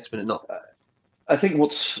next minute not? I think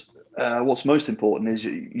what's most important is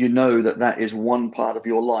that is one part of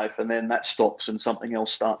your life, and then that stops and something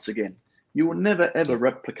else starts again. You will never ever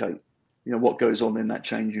replicate what goes on in that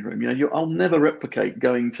changing room. I'll never replicate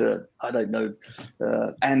going to, I don't know,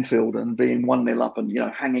 Anfield and being 1-0 up and,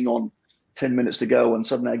 hanging on 10 minutes to go and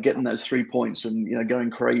suddenly getting those 3 points and,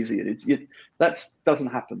 going crazy. That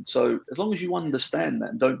doesn't happen. So as long as you understand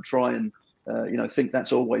that and don't try and, think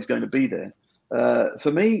that's always going to be there.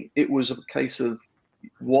 For me, it was a case of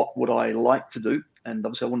what would I like to do? And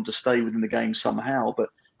obviously I wanted to stay within the game somehow, but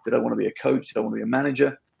did I want to be a coach? Did I want to be a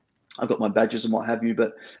manager? I've got my badges and what have you,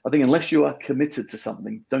 but I think unless you are committed to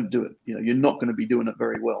something, don't do it. You're not going to be doing it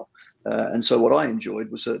very well. And so what I enjoyed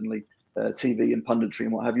was certainly TV and punditry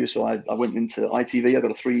and what have you. So I went into ITV. I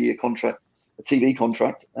got a 3-year contract, a TV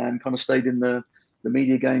contract, and kind of stayed in the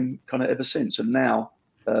media game kind of ever since. And now,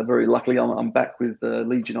 very luckily, I'm back with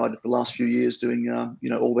Leeds United for the last few years doing,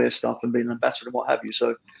 all their stuff and being an ambassador and what have you.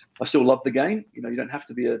 So I still love the game. You don't have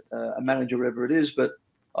to be a manager wherever it is, but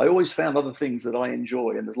I always found other things that I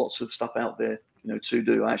enjoy, and there's lots of stuff out there, to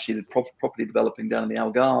do. I actually did property developing down in the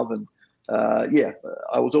Algarve, and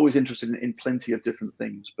I was always interested in plenty of different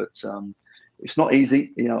things, but it's not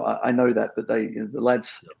easy. I know that, but the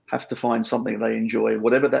lads have to find something they enjoy,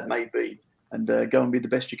 whatever that may be, and go and be the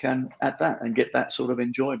best you can at that and get that sort of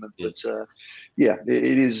enjoyment. But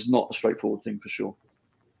it is not a straightforward thing for sure.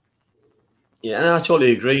 Yeah, and I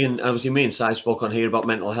totally agree. And obviously, me and Si spoke on here about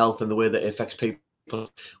mental health and the way that it affects people.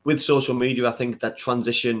 With social media, I think that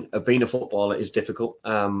transition of being a footballer is difficult.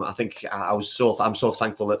 I think I'm so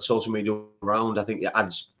thankful that social media around. I think it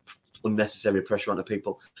adds unnecessary pressure onto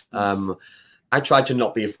people. I tried to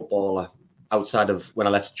not be a footballer outside of when I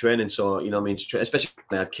left training. So, especially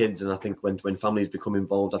when I had kids, and I think when families become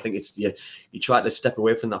involved, I think it's you try to step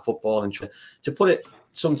away from that football and try to put it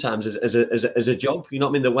sometimes as a job. You know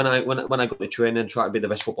what I mean? That when I go to training and try to be the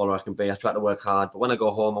best footballer I can be, I try to work hard. But when I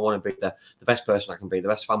go home, I want to be the best person I can be, the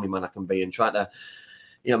best family man I can be, and try to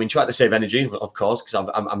save energy, of course,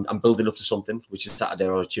 because I'm building up to something, which is Saturday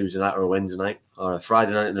or a Tuesday night or a Wednesday night or a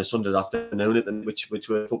Friday night and a Sunday afternoon, which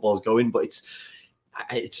where football's going. But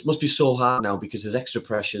it must be so hard now because there's extra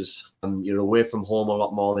pressures. You're away from home a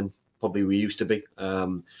lot more than probably we used to be.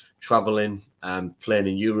 Traveling, playing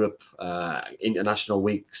in Europe, international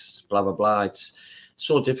weeks, blah blah blah. It's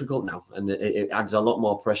so difficult now, and it adds a lot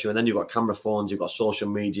more pressure. And then you've got camera phones, you've got social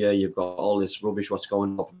media, you've got all this rubbish. What's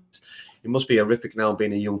going on? It must be horrific now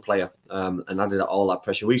being a young player, and added all that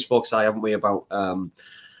pressure. We spoke, Si, haven't we, about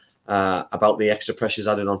the extra pressures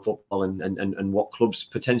added on football and what clubs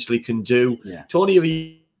potentially can do. Yeah. Tony, are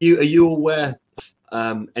you aware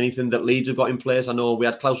of anything that Leeds have got in place? I know we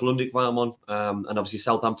had Klaus Lundekvam on, and obviously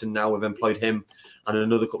Southampton now have employed him and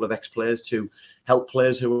another couple of ex-players to help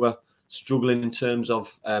players who are struggling in terms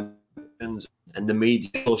of and the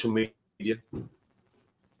media, social media.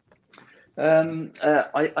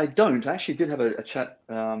 I don't. I actually did have a chat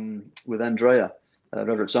with Andrea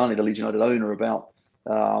Radrizzani, the Leeds United owner, about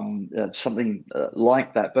something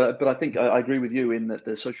like that. But I think I agree with you in that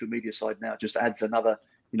the social media side now just adds another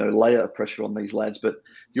layer of pressure on these lads. But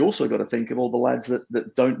you also got to think of all the lads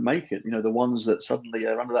that don't make it. The ones that suddenly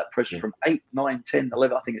are under that pressure from 8, 9, 10,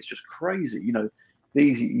 11. I think it's just crazy.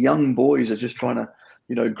 These young boys are just trying to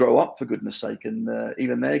grow up, for goodness sake, and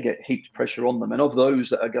even they get heaped pressure on them. And of those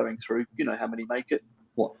that are going through, how many make it?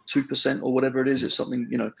 What, 2% or whatever it is? It's something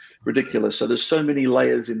ridiculous. So there's so many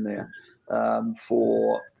layers in there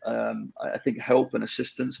for I think help and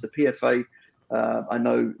assistance. The PFA, I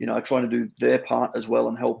know are trying to do their part as well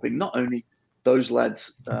in helping not only those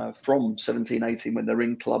lads from 17, 18 when they're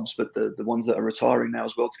in clubs, but the ones that are retiring now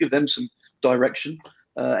as well, to give them some direction.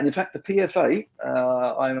 And in fact, the PFA,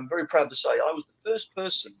 I am very proud to say, I was the first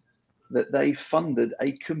person that they funded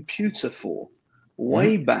a computer for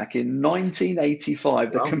way back in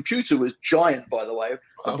 1985. The computer was giant, by the way,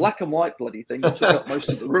 a black and white bloody thing that took up most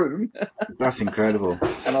of the room. That's incredible.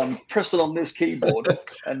 And I'm pressing on this keyboard,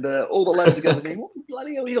 and all the lads are going to me, what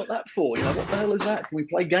bloody hell you got that for? What the hell is that? Can we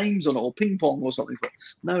play games on it or ping pong or something?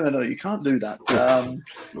 No, you can't do that. Wow.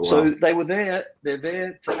 So they were there. They're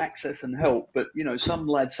there to access and help. But, some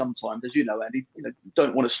lads sometimes, as you know, Andy,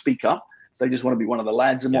 don't want to speak up. They just want to be one of the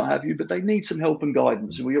lads and what have you, but they need some help and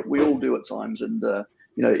guidance. And we all do at times. And,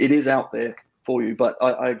 it is out there for you. But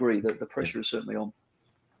I agree that the pressure is certainly on.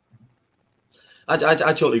 I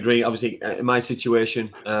totally agree. Obviously, in my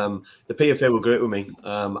situation, the PFA were great with me.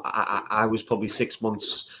 I was probably 6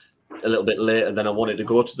 months a little bit later than I wanted to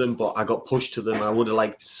go to them, but I got pushed to them. I would have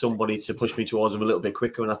liked somebody to push me towards them a little bit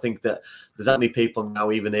quicker. And I think that there's that many people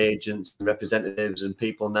now, even agents and representatives and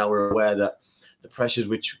people now are aware that the pressures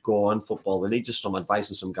which go on football, they need just some advice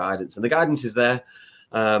and some guidance. And the guidance is there.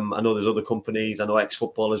 I know there's other companies. I know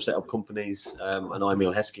ex-footballers set up companies. I know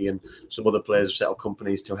Emil Heskey and some other players have set up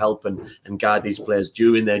companies to help and guide these players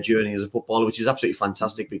during their journey as a footballer, which is absolutely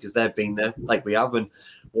fantastic because they've been there like we have and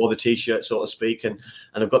wore the T-shirt, so to speak, and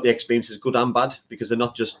have got the experiences, good and bad, because they're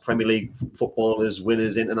not just Premier League footballers,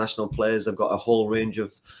 winners, international players. They've got a whole range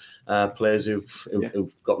of players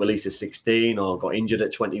who've got released at 16 or got injured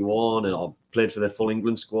at 21 or played for their full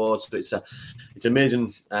England squad. So it's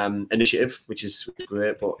amazing initiative, which is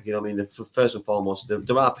great. But you know, I mean, first and foremost,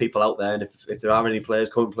 there are people out there, and if there are any players,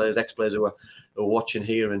 current players, ex-players who are watching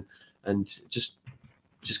here and just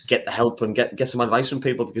get the help and get some advice from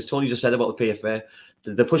people, because Tony just said about the PFA,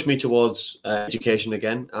 they push me towards education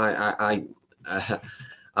again.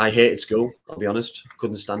 I hated school, I'll be honest.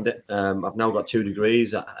 Couldn't stand it. I've now got 2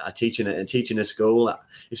 degrees. I teach in a school.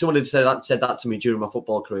 If someone had said that to me during my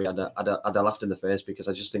football career, I'd have laughed in the face, because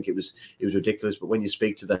I just think it was ridiculous. But when you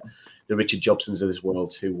speak to the Richard Jobsons of this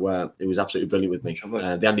world, who was absolutely brilliant with me,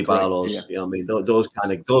 the Andy Barlows, you know what I mean, those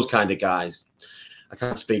kind of guys, I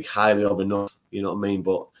can't speak highly of enough. You know what I mean?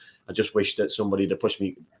 But I just wish that somebody had pushed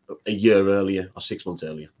me a year earlier or 6 months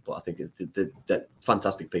earlier. But I think they're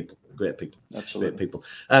fantastic people, great people, absolutely great people.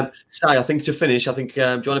 Si, I think to finish, do you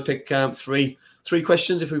want to pick three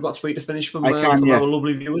questions if we've got 3 to finish from our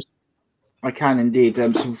lovely viewers? I can indeed.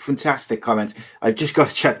 Some fantastic comments. I've just got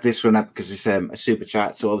to check this one up because it's a super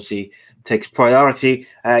chat, so obviously takes priority.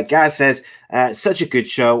 Gaz says, such a good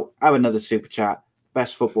show. Have another super chat.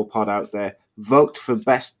 Best football pod out there. Vote for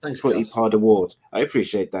best footy pod award. I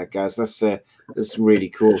appreciate that, guys. That's really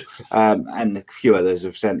cool. And a few others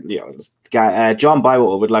have sent. John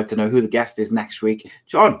Bywater would like to know who the guest is next week.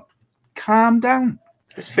 John, calm down.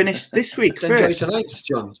 Let's finish this week first. Tonight,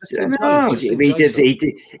 John. No, he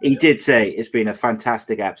did say it's been a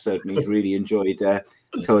fantastic episode, and he's really enjoyed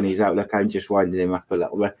Tony's outlook. I'm just winding him up a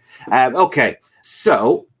little bit. Okay,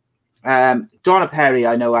 so Donna Perry,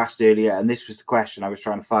 I know, asked earlier, and this was the question I was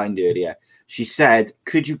trying to find earlier. She said,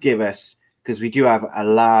 could you give us, because we do have a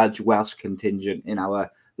large Welsh contingent in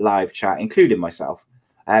our live chat, including myself,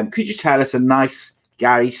 could you tell us a nice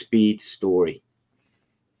Gary Speed story?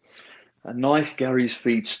 A nice Gary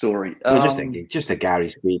Speed story. Just a Gary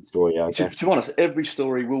Speed story, I guess. To be honest, every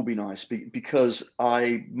story will be nice because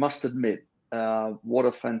I must admit what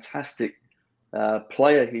a fantastic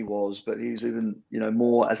player he was, but he's even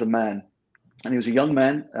more as a man. And he was a young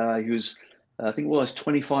man. He was, I think, I was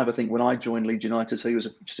 25. I think when I joined Leeds United, so he was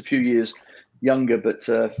just a few years younger. But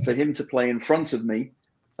for him to play in front of me,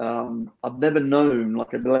 I've never known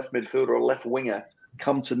like a left midfielder or a left winger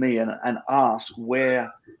come to me and ask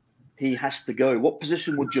where he has to go. What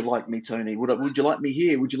position would you like me, Tony? Would you like me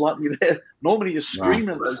here? Would you like me there? Normally you're screaming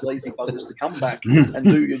at those lazy buggers to come back and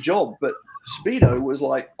do your job. But Speedo was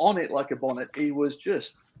like on it like a bonnet. He was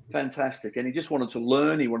just fantastic. And he just wanted to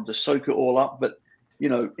learn. He wanted to soak it all up. But,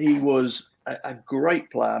 he was a great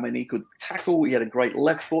player. I mean, he could tackle. He had a great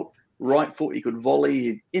left foot, right foot. He could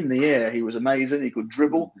volley. In the air, he was amazing. He could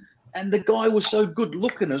dribble. And the guy was so good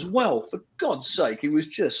looking as well. For God's sake, he was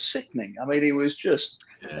just sickening. I mean, he was just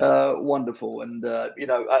wonderful. And,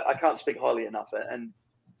 I can't speak highly enough. And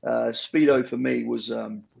Speedo for me was,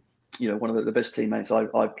 one of the best teammates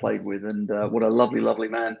I've played with. And what a lovely, lovely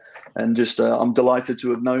man. And just I'm delighted to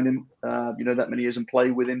have known him, that many years and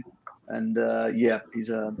played with him. And, he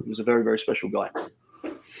was a very, very special guy.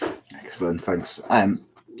 Excellent. Thanks.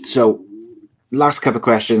 So last couple of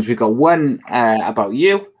questions. We've got one about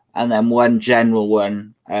you, and then one general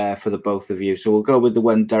one for the both of you. So we'll go with the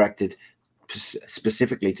one directed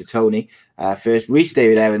specifically to Tony. First, Reece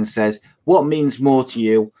David Evans says, what means more to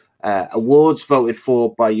you, awards voted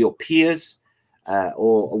for by your peers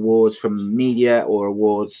or awards from media or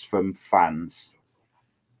awards from fans?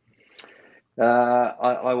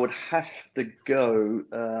 I would have to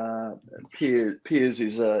go peers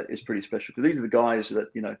is pretty special, because these are the guys that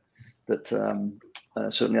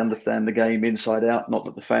certainly understand the game inside out. Not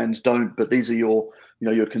that the fans don't, but these are your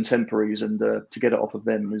contemporaries, and to get it off of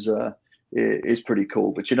them is pretty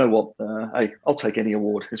cool. But you know what? Hey, I'll take any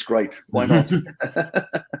award. It's great. Why not?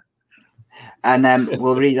 And then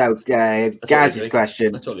we'll read out Gaz's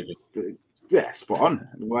question. That's totally good. Yeah, spot on.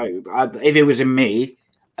 If it was in me,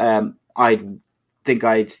 I think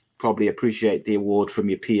I'd probably appreciate the award from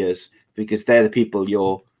your peers, because they're the people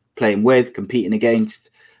you're playing with, competing against.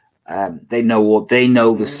 They know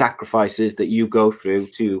the sacrifices that you go through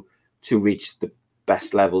to reach the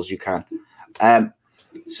best levels you can. Gaz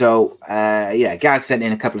sent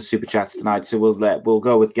in a couple of super chats tonight, so we'll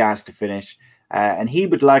go with Gaz to finish. And he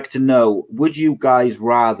would like to know: would you guys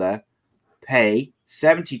rather pay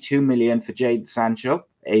 72 million for Jadon Sancho,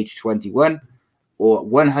 age 21, or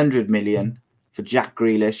 100 million for Jack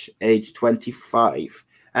Grealish, age 25?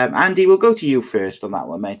 Andy, we'll go to you first on that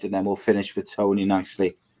one, mate, and then we'll finish with Tony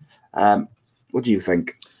nicely. What do you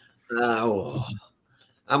think?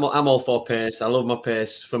 I'm all for pace. I love my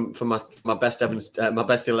pace from my best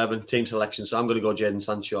 11 team selection. So I'm going to go Jadon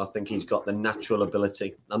Sancho. I think he's got the natural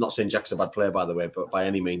ability. I'm not saying Jack's a bad player, by the way, but by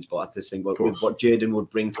any means. But I just think with what Jadon would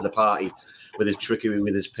bring to the party, with his trickery,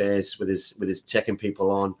 with his pace, with his taking people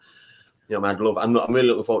on, I'm really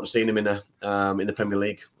looking forward to seeing him in the Premier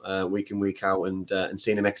League week in, week out, and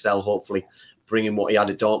seeing him excel. Hopefully, bringing what he had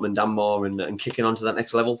at Dortmund and more, and kicking on to that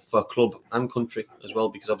next level for club and country as well.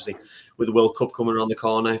 Because obviously, with the World Cup coming around the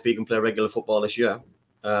corner, if he can play regular football this year,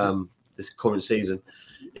 this current season,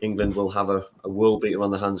 England will have a world beater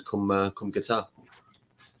on their hands come Qatar.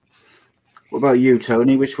 What about you,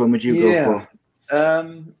 Tony? Which one would you go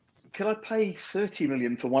for? Can I pay 30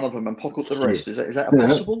 million for one of them and pocket the rest? Is that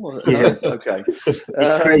possible? Yeah. Okay.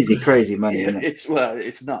 It's crazy money. Isn't it?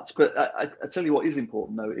 It's nuts. But I tell you what is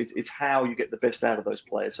important though. It's how you get the best out of those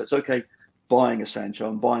players. So it's okay buying a Sancho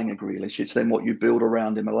and buying a Grealish. It's then what you build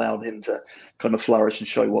around him, allowing him to kind of flourish and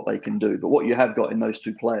show what they can do. But what you have got in those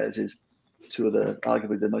two players is two of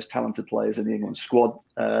arguably the most talented players in the England squad.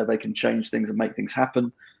 They can change things and make things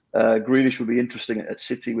happen. Grealish would be interesting at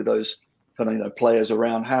City with those kind of players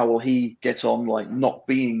around. How will he get on, like not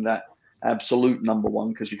being that absolute number one?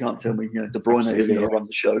 Because you can't tell me De Bruyne is going to run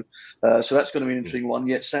the show. So that's going to be an interesting one.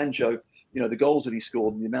 Yet Sancho, the goals that he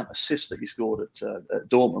scored and the amount of assists that he scored at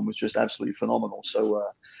Dortmund was just absolutely phenomenal. So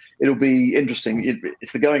it'll be interesting.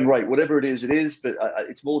 It's the going rate, whatever it is. But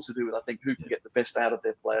it's more to do with, I think, who can get the best out of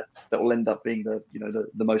their player that will end up being the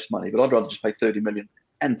most money. But I'd rather just pay 30 million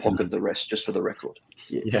and pocket the rest, just for the record.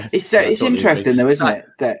 Yeah, it's interesting though, isn't it?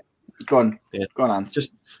 That Go on, Anne.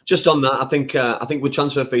 Just on that, I think with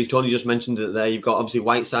transfer fees, Tony just mentioned it there. You've got obviously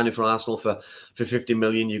White signing for Arsenal for 50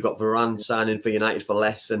 million. You've got Varane signing for United for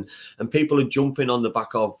less, and people are jumping on the back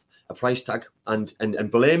of a price tag and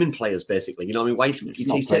blaming players basically. White he's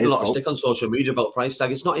taken a lot of stick on social media about price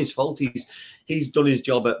tag. It's not his fault. He's done his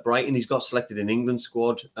job at Brighton. He's got selected in England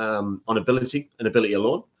squad on ability and ability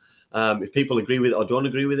alone. If people agree with it or don't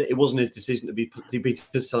agree with it, it wasn't his decision to be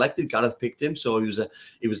selected. Gareth picked him, so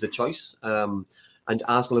he was the choice. And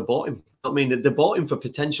Arsenal have bought him. They bought him for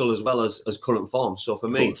potential as well as current form. So for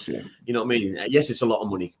me, yes, it's a lot of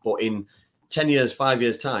money, but in 10 years, 5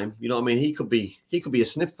 years time, he could be a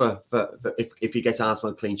snip for if he gets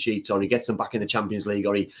Arsenal a clean sheet, or he gets them back in the Champions League,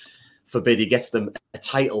 or he gets them a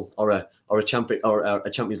title or a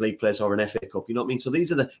Champions League place or an FA Cup. So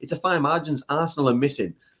it's a fine margins. Arsenal are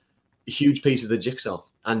missing a huge piece of the jigsaw,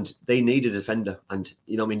 and they need a defender. And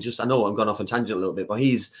I know I'm going off on tangent a little bit, but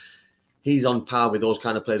he's on par with those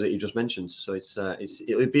kind of players that you just mentioned. So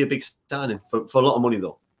it would be a big signing for a lot of money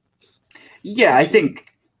though. Yeah, I think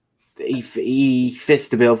he fits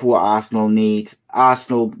the bill for what Arsenal need.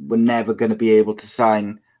 Arsenal were never going to be able to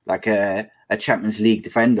sign like a Champions League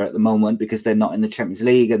defender at the moment, because they're not in the Champions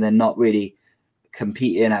League and they're not really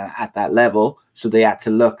competing at that level. So they had to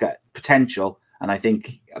look at potential. And I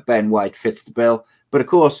think Ben White fits the bill. But of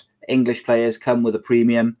course, English players come with a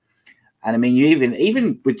premium. And I mean, you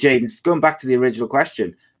even with Jadon, going back to the original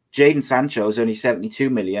question, Jadon Sancho is only 72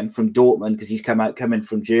 million from Dortmund because he's coming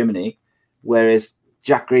from Germany, whereas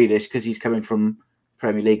Jack Grealish, because he's coming from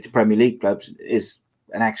Premier League to Premier League clubs, is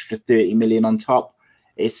an extra 30 million on top.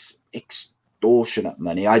 It's extortionate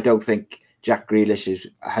money. I don't think Jack Grealish is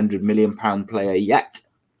a £100 million player yet,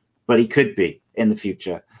 but he could be in the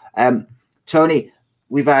future. Tony,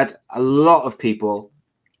 we've had a lot of people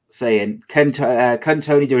saying, can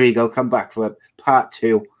Tony Dorigo come back for part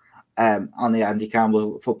 2 on the Andy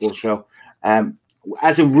Campbell football show?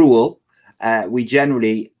 As a rule, we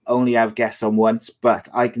generally only have guests on once, but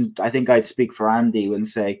I think I'd speak for Andy and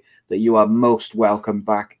say that you are most welcome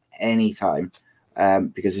back anytime,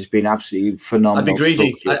 because it's been absolutely phenomenal. I'd be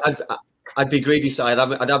greedy. I'd be greedy side.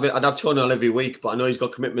 I'd have Tony on every week, but I know he's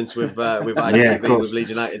got commitments with ITV, with Leeds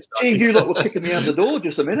United. So. Gee, you lot were kicking me out the door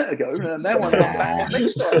just a minute ago. Now I'm back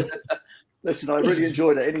next time. Listen, I really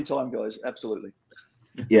enjoyed it. Anytime, guys. Absolutely.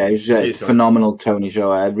 Yeah, it was a phenomenal Tony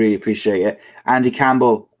show. I really appreciate it. Andy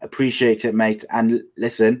Campbell, appreciate it, mate. And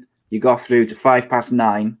listen, you got through to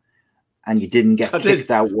 9:05 and you didn't get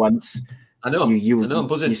kicked out once. I know. I'm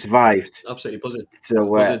buzzing. You survived. Absolutely buzzing.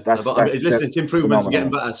 So that's it's improvements, getting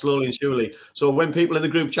better slowly and surely. So when people in the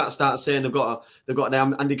group chat start saying they've got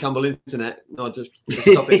the Andy Campbell internet, no, just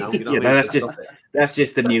stop it now. You know that's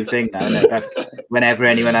just the new thing now. Isn't it? That's whenever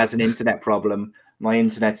anyone has an internet problem, my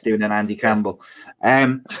internet's doing an Andy Campbell.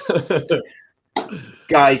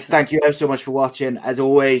 Guys, thank you ever so much for watching. As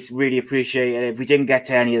always, really appreciate it. If we didn't get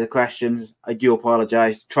to any of the questions, I do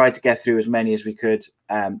apologize. Tried to get through as many as we could.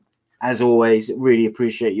 As always, really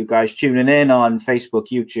appreciate you guys tuning in on Facebook,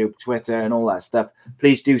 YouTube, Twitter, and all that stuff.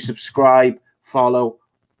 Please do subscribe, follow,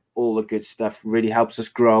 all the good stuff. Really helps us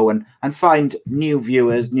grow and find new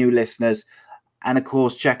viewers, new listeners. And of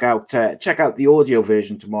course, check out the audio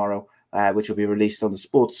version tomorrow, which will be released on the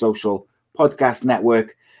Sports Social Podcast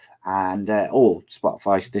Network and all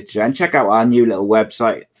Spotify, Stitcher. And check out our new little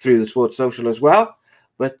website through the Sports Social as well.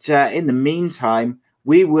 But in the meantime,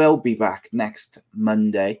 we will be back next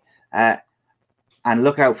Monday. And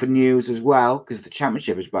look out for news as well, because the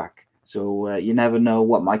championship is back. So you never know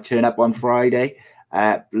what might turn up on Friday.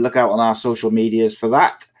 Look out on our social medias for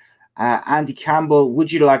that. Andy Campbell,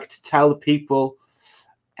 would you like to tell the people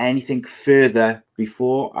anything further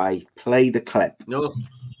before I play the clip? No,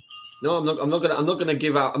 I'm not gonna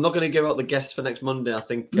give out the guests for next Monday. I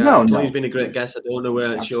think Tony's been a great guest. I don't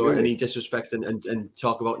want to show any disrespect and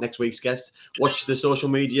talk about next week's guest. Watch the social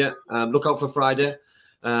media. Look out for Friday,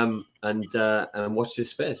 and watch this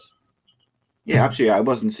space. Yeah, absolutely. I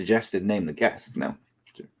wasn't suggesting name the guest. No,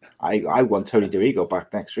 I want Tony Dorigo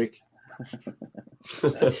back next week.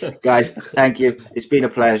 Guys, thank you. It's been a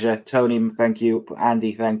pleasure. Tony, thank you.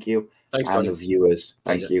 Andy, thank you. Thanks, and Tony. the viewers,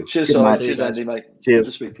 thank you. Cheers, Good Cheers, Andy, mate. Cheers. Good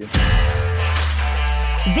to speak to you.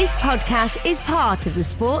 This podcast is part of the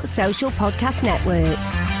Sports Social Podcast Network.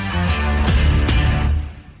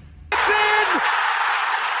 It's in!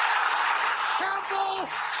 Campbell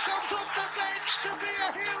comes off the bench to be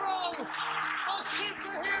a hero, a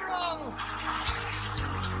superhero.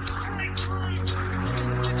 Great time.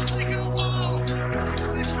 It's taken a while.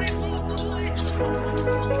 It's been walked away.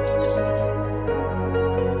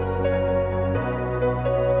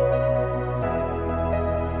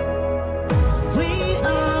 We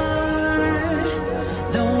are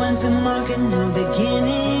the ones who mark a new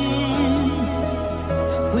beginning.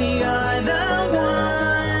 We are the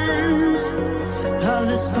ones of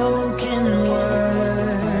the spoken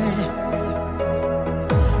word.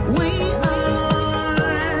 We are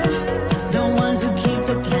the ones who keep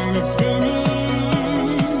the planet spinning.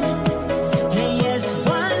 Hey, yes,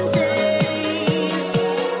 one day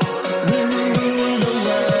we will rule the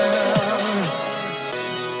world.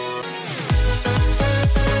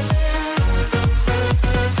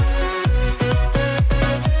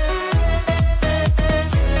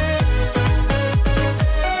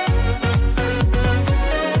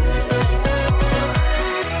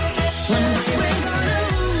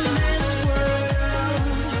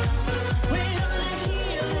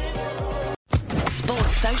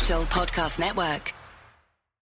 Sports Social Podcast Network.